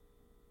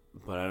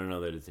 but I don't know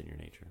that it's in your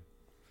nature.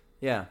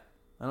 Yeah,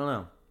 I don't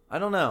know. I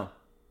don't think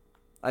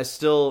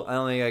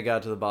I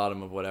got to the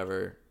bottom of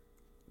whatever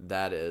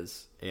that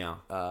is. Yeah.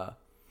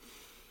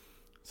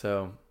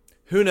 So,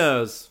 who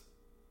knows?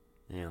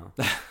 Yeah.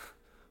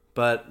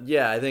 But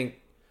yeah, I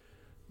think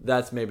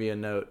that's maybe a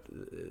note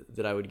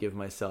that I would give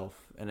myself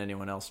and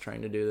anyone else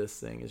trying to do this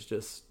thing, is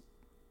just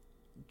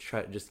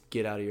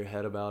get out of your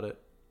head about it.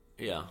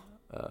 Yeah.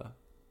 I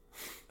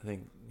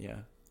think,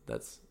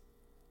 that's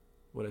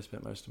what I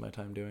spent most of my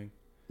time doing.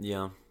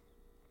 Yeah.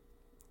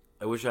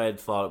 I wish I had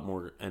thought up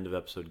more end of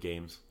episode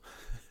games.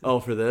 Oh,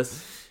 for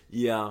this?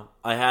 Yeah,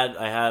 I had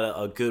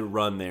a good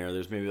run there.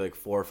 There's maybe like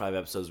 4 or 5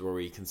 episodes where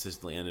we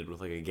consistently ended with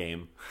like a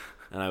game,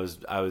 and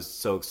I was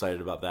so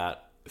excited about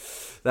that.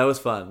 That was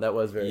fun. That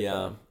was very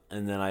fun.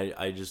 And then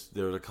I just,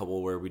 there was a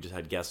couple where we just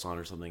had guests on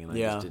or something, and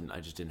I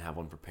just didn't have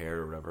one prepared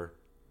or whatever.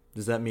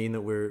 Does that mean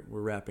that we're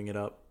wrapping it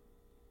up?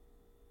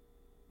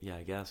 Yeah,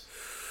 I guess.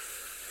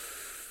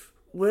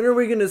 When are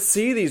we going to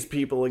see these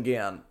people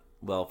again?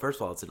 Well, first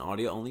of all, it's an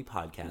audio-only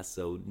podcast,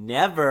 so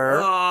never.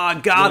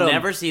 Got 'em.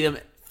 Never see them.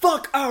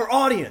 Fuck our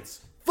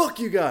audience. Fuck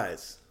you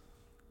guys.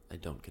 I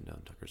don't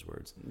condone Tucker's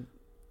words.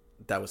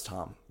 That was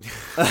Tom.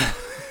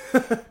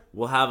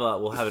 We'll have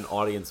an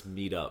audience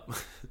meetup.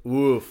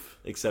 Woof.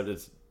 Except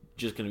it's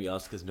just going to be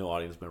us, because no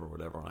audience member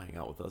would ever want to hang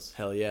out with us.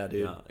 Hell yeah,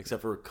 dude.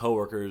 Except for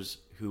coworkers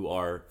who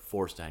are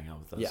forced to hang out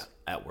with us.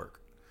 Yeah. At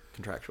work.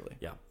 Contractually.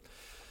 Yeah.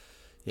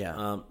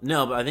 Yeah.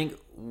 No, but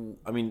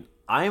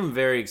I am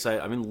very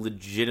excited. I'm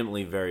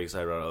legitimately very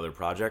excited about other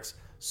projects.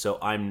 So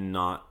I'm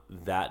not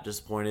that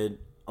disappointed.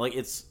 Like,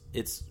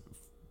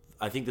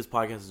 I think this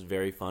podcast is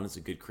very fun. It's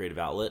a good creative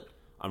outlet.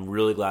 I'm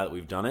really glad that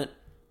we've done it.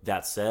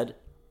 That said,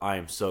 I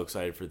am so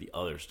excited for the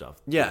other stuff.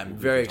 Yeah, I'm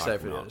very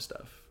excited for the other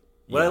stuff.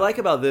 What I like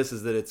about this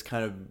is that it's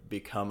kind of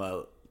become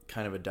a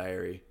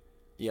diary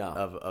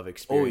of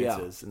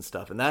experiences and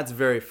stuff. And that's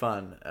very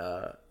fun.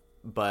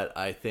 But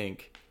I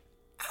think,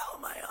 ow,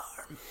 my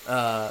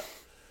arm.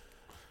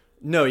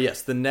 No,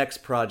 yes, the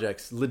next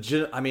projects,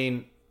 legit. I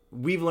mean,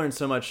 we've learned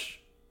so much,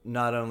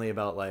 not only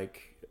about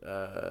like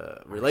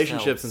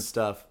relationships and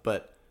stuff,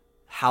 but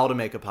how to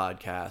make a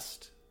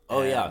podcast.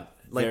 Oh, yeah,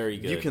 like, very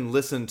good. You can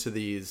listen to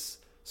these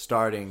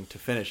starting to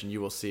finish, and you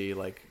will see,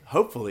 like,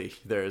 hopefully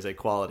there is a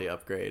quality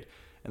upgrade.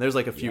 And there's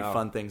like a few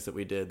fun things that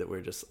we did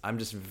that I'm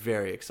just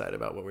very excited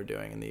about what we're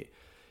doing. And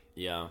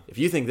if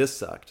you think this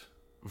sucked,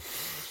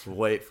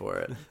 wait for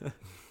it.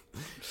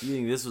 You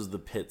think this was the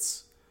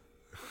pits?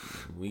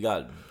 We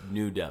got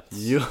new depths.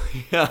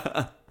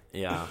 Yeah.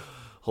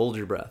 Hold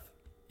your breath.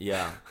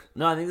 Yeah.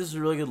 No, I think this is a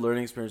really good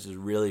learning experience. It's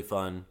really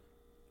fun.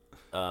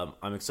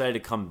 I'm excited to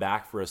come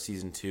back for a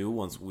season 2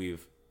 once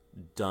we've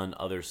done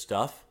other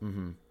stuff.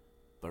 Mm-hmm.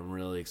 But I'm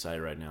really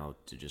excited right now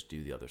to just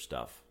do the other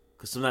stuff.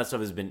 Because some of that stuff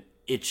has been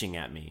itching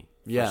at me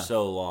for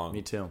so long.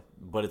 Me too.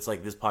 But it's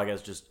like this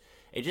podcast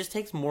it just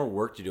takes more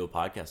work to do a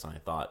podcast than I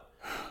thought.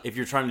 If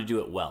you're trying to do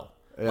it well.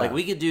 Yeah. Like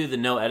we could do the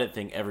no edit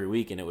thing every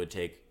week and it would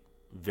take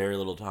very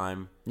little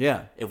time.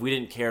 Yeah. If we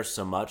didn't care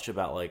so much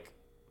about like...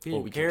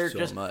 we care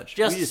so much.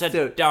 Just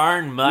so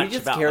darn much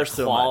about care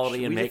the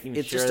quality and making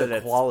it's sure just that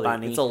a quality. It's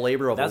funny. It's a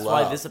labor of That's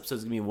love. why this episode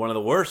is going to be one of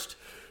the worst.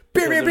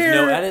 There's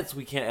no edits.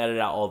 We can't edit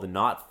out all the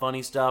not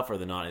funny stuff or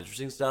the not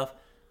interesting stuff,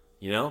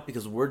 you know,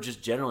 because we're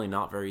just generally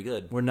not very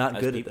good. We're not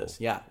good people. at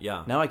this. Yeah.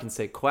 Yeah. Now I can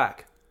say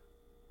quack.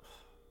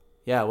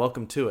 Yeah,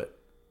 welcome to it.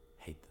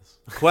 Hate this.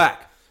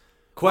 Quack.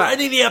 We're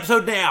ending the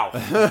episode now.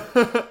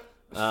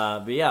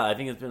 But yeah, I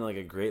think it's been like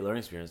a great learning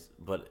experience,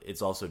 but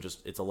it's also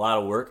it's a lot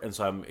of work. And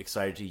so I'm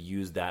excited to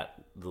use the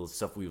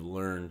stuff we've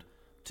learned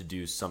to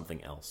do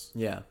something else.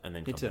 Yeah. And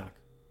then me come too. back.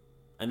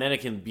 And then it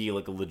can be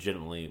like a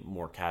legitimately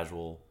more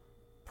casual,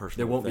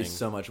 personal There won't thing. be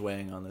so much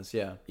weighing on this.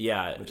 Yeah.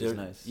 Yeah. Which is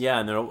nice. Yeah.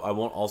 And then I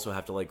won't also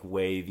have to like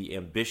weigh the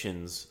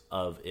ambitions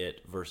of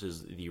it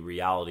versus the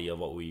reality of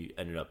what we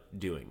ended up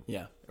doing.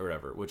 Yeah. Or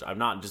whatever, which I'm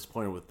not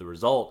disappointed with the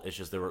result. It's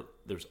just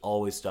there's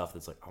always stuff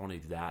that's like, I want to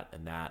do that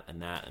and that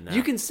and that and that.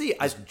 You can see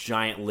this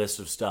giant list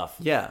of stuff.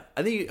 Yeah.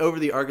 I think over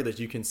the arc of this,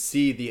 you can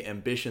see the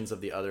ambitions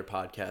of the other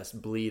podcasts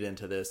bleed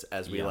into this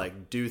as we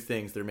like do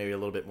things that are maybe a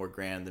little bit more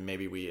grand than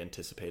maybe we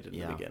anticipated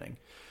in the beginning.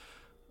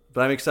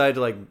 But I'm excited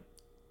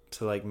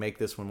to make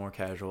this one more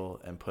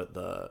casual and put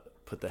the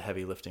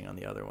heavy lifting on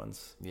the other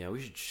ones. Yeah, we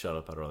should shut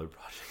up at our other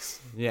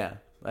projects. Yeah.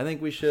 I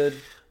think we should.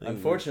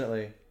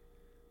 Unfortunately, I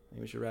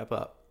think we should wrap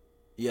up.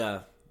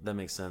 Yeah, that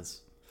makes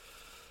sense.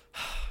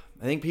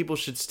 I think people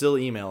should still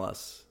email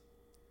us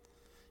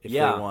if they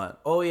want.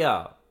 Oh,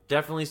 yeah.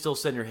 Definitely still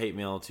send your hate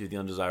mail to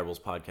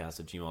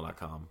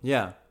theundesirablespodcast@gmail.com.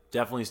 Yeah.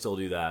 Definitely still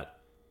do that.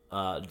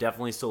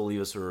 Definitely still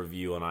leave us a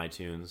review on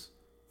iTunes.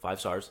 5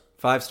 stars.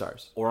 5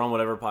 stars. Or on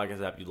whatever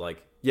podcast app you'd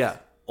like. Yeah.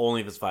 Only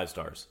if it's 5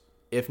 stars.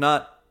 If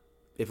not,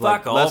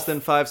 Fuck off. less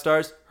than 5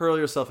 stars, hurl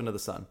yourself into the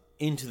sun.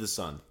 Into the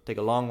sun. Take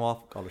a long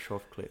walk, call a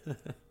short clip.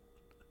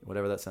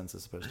 Whatever that sentence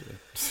is supposed to be.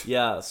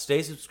 Yeah,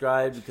 stay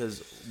subscribed because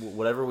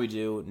whatever we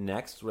do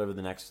next, whatever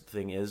the next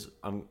thing is,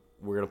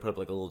 we're going to put up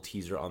like a little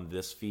teaser on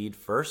this feed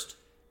first,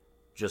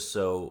 just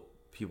so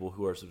people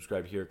who are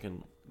subscribed here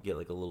can get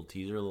like a little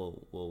teaser, a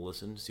little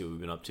listen to see what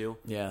we've been up to.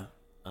 Yeah.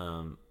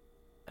 And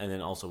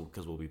then also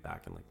because we'll be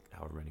back in like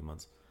however many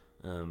months.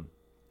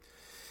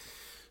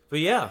 But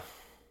yeah,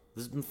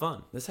 this has been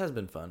fun. This has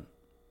been fun.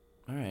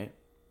 All right.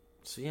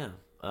 So yeah,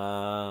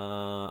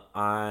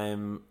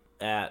 I'm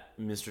at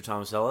Mr.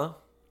 Tomasella.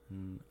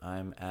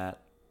 I'm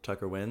at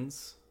Tucker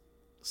Wins.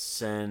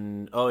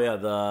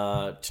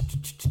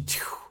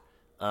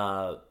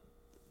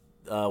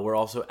 We're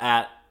also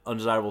at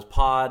Undesirables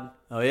Pod.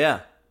 Oh, yeah.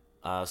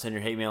 Send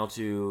your hate mail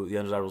to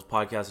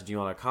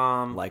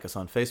theundesirablespodcast@gmail.com. Like us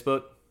on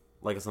Facebook.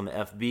 Like us on the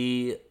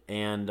FB.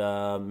 And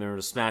remember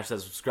to smash that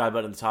subscribe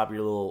button at the top of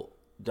your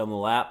dumb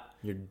little app.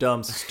 Your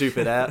dumb,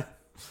 stupid app.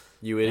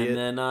 You idiot. And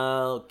then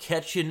I'll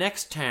catch you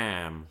next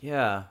time.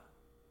 Yeah.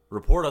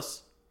 Report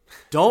us.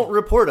 Don't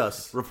report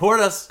us. Report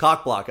us.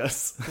 Cock block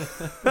us.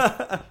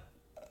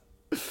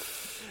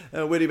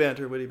 Witty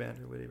banter.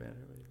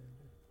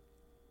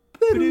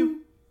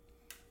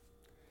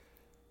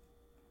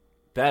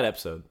 Bad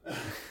episode.